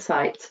that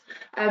insight.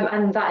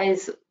 And that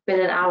has been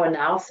an hour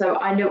now, so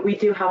I know we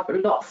do have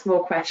lots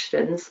more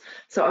questions.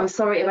 So I'm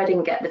sorry if I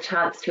didn't get the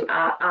chance to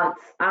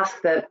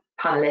ask the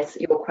panelists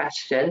your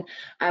question.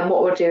 And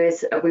what we'll do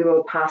is we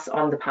will pass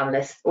on the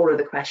panelists all of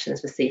the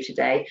questions received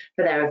today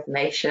for their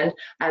information,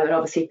 and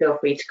obviously feel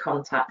free to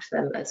contact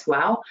them as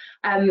well.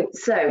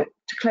 So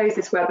to close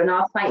this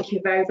webinar, thank you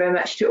very, very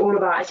much to all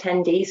of our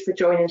attendees for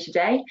joining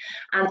today,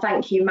 and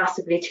thank you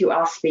massively to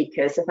our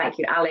speakers. So thank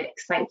you,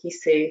 Alex, thank you,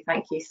 Sue,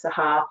 thank you,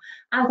 Sahar,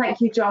 and thank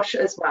you, Josh,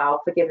 as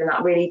well, for giving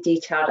that really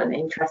detailed and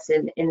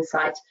interesting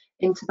insight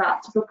into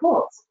that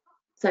report.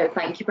 So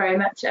thank you very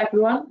much,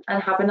 everyone,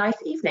 and have a nice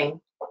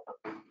evening.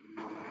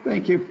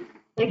 Thank you.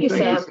 Thank you,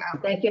 Sam.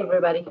 Thank you,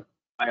 everybody.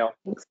 Bye all.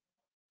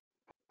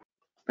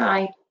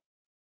 Bye.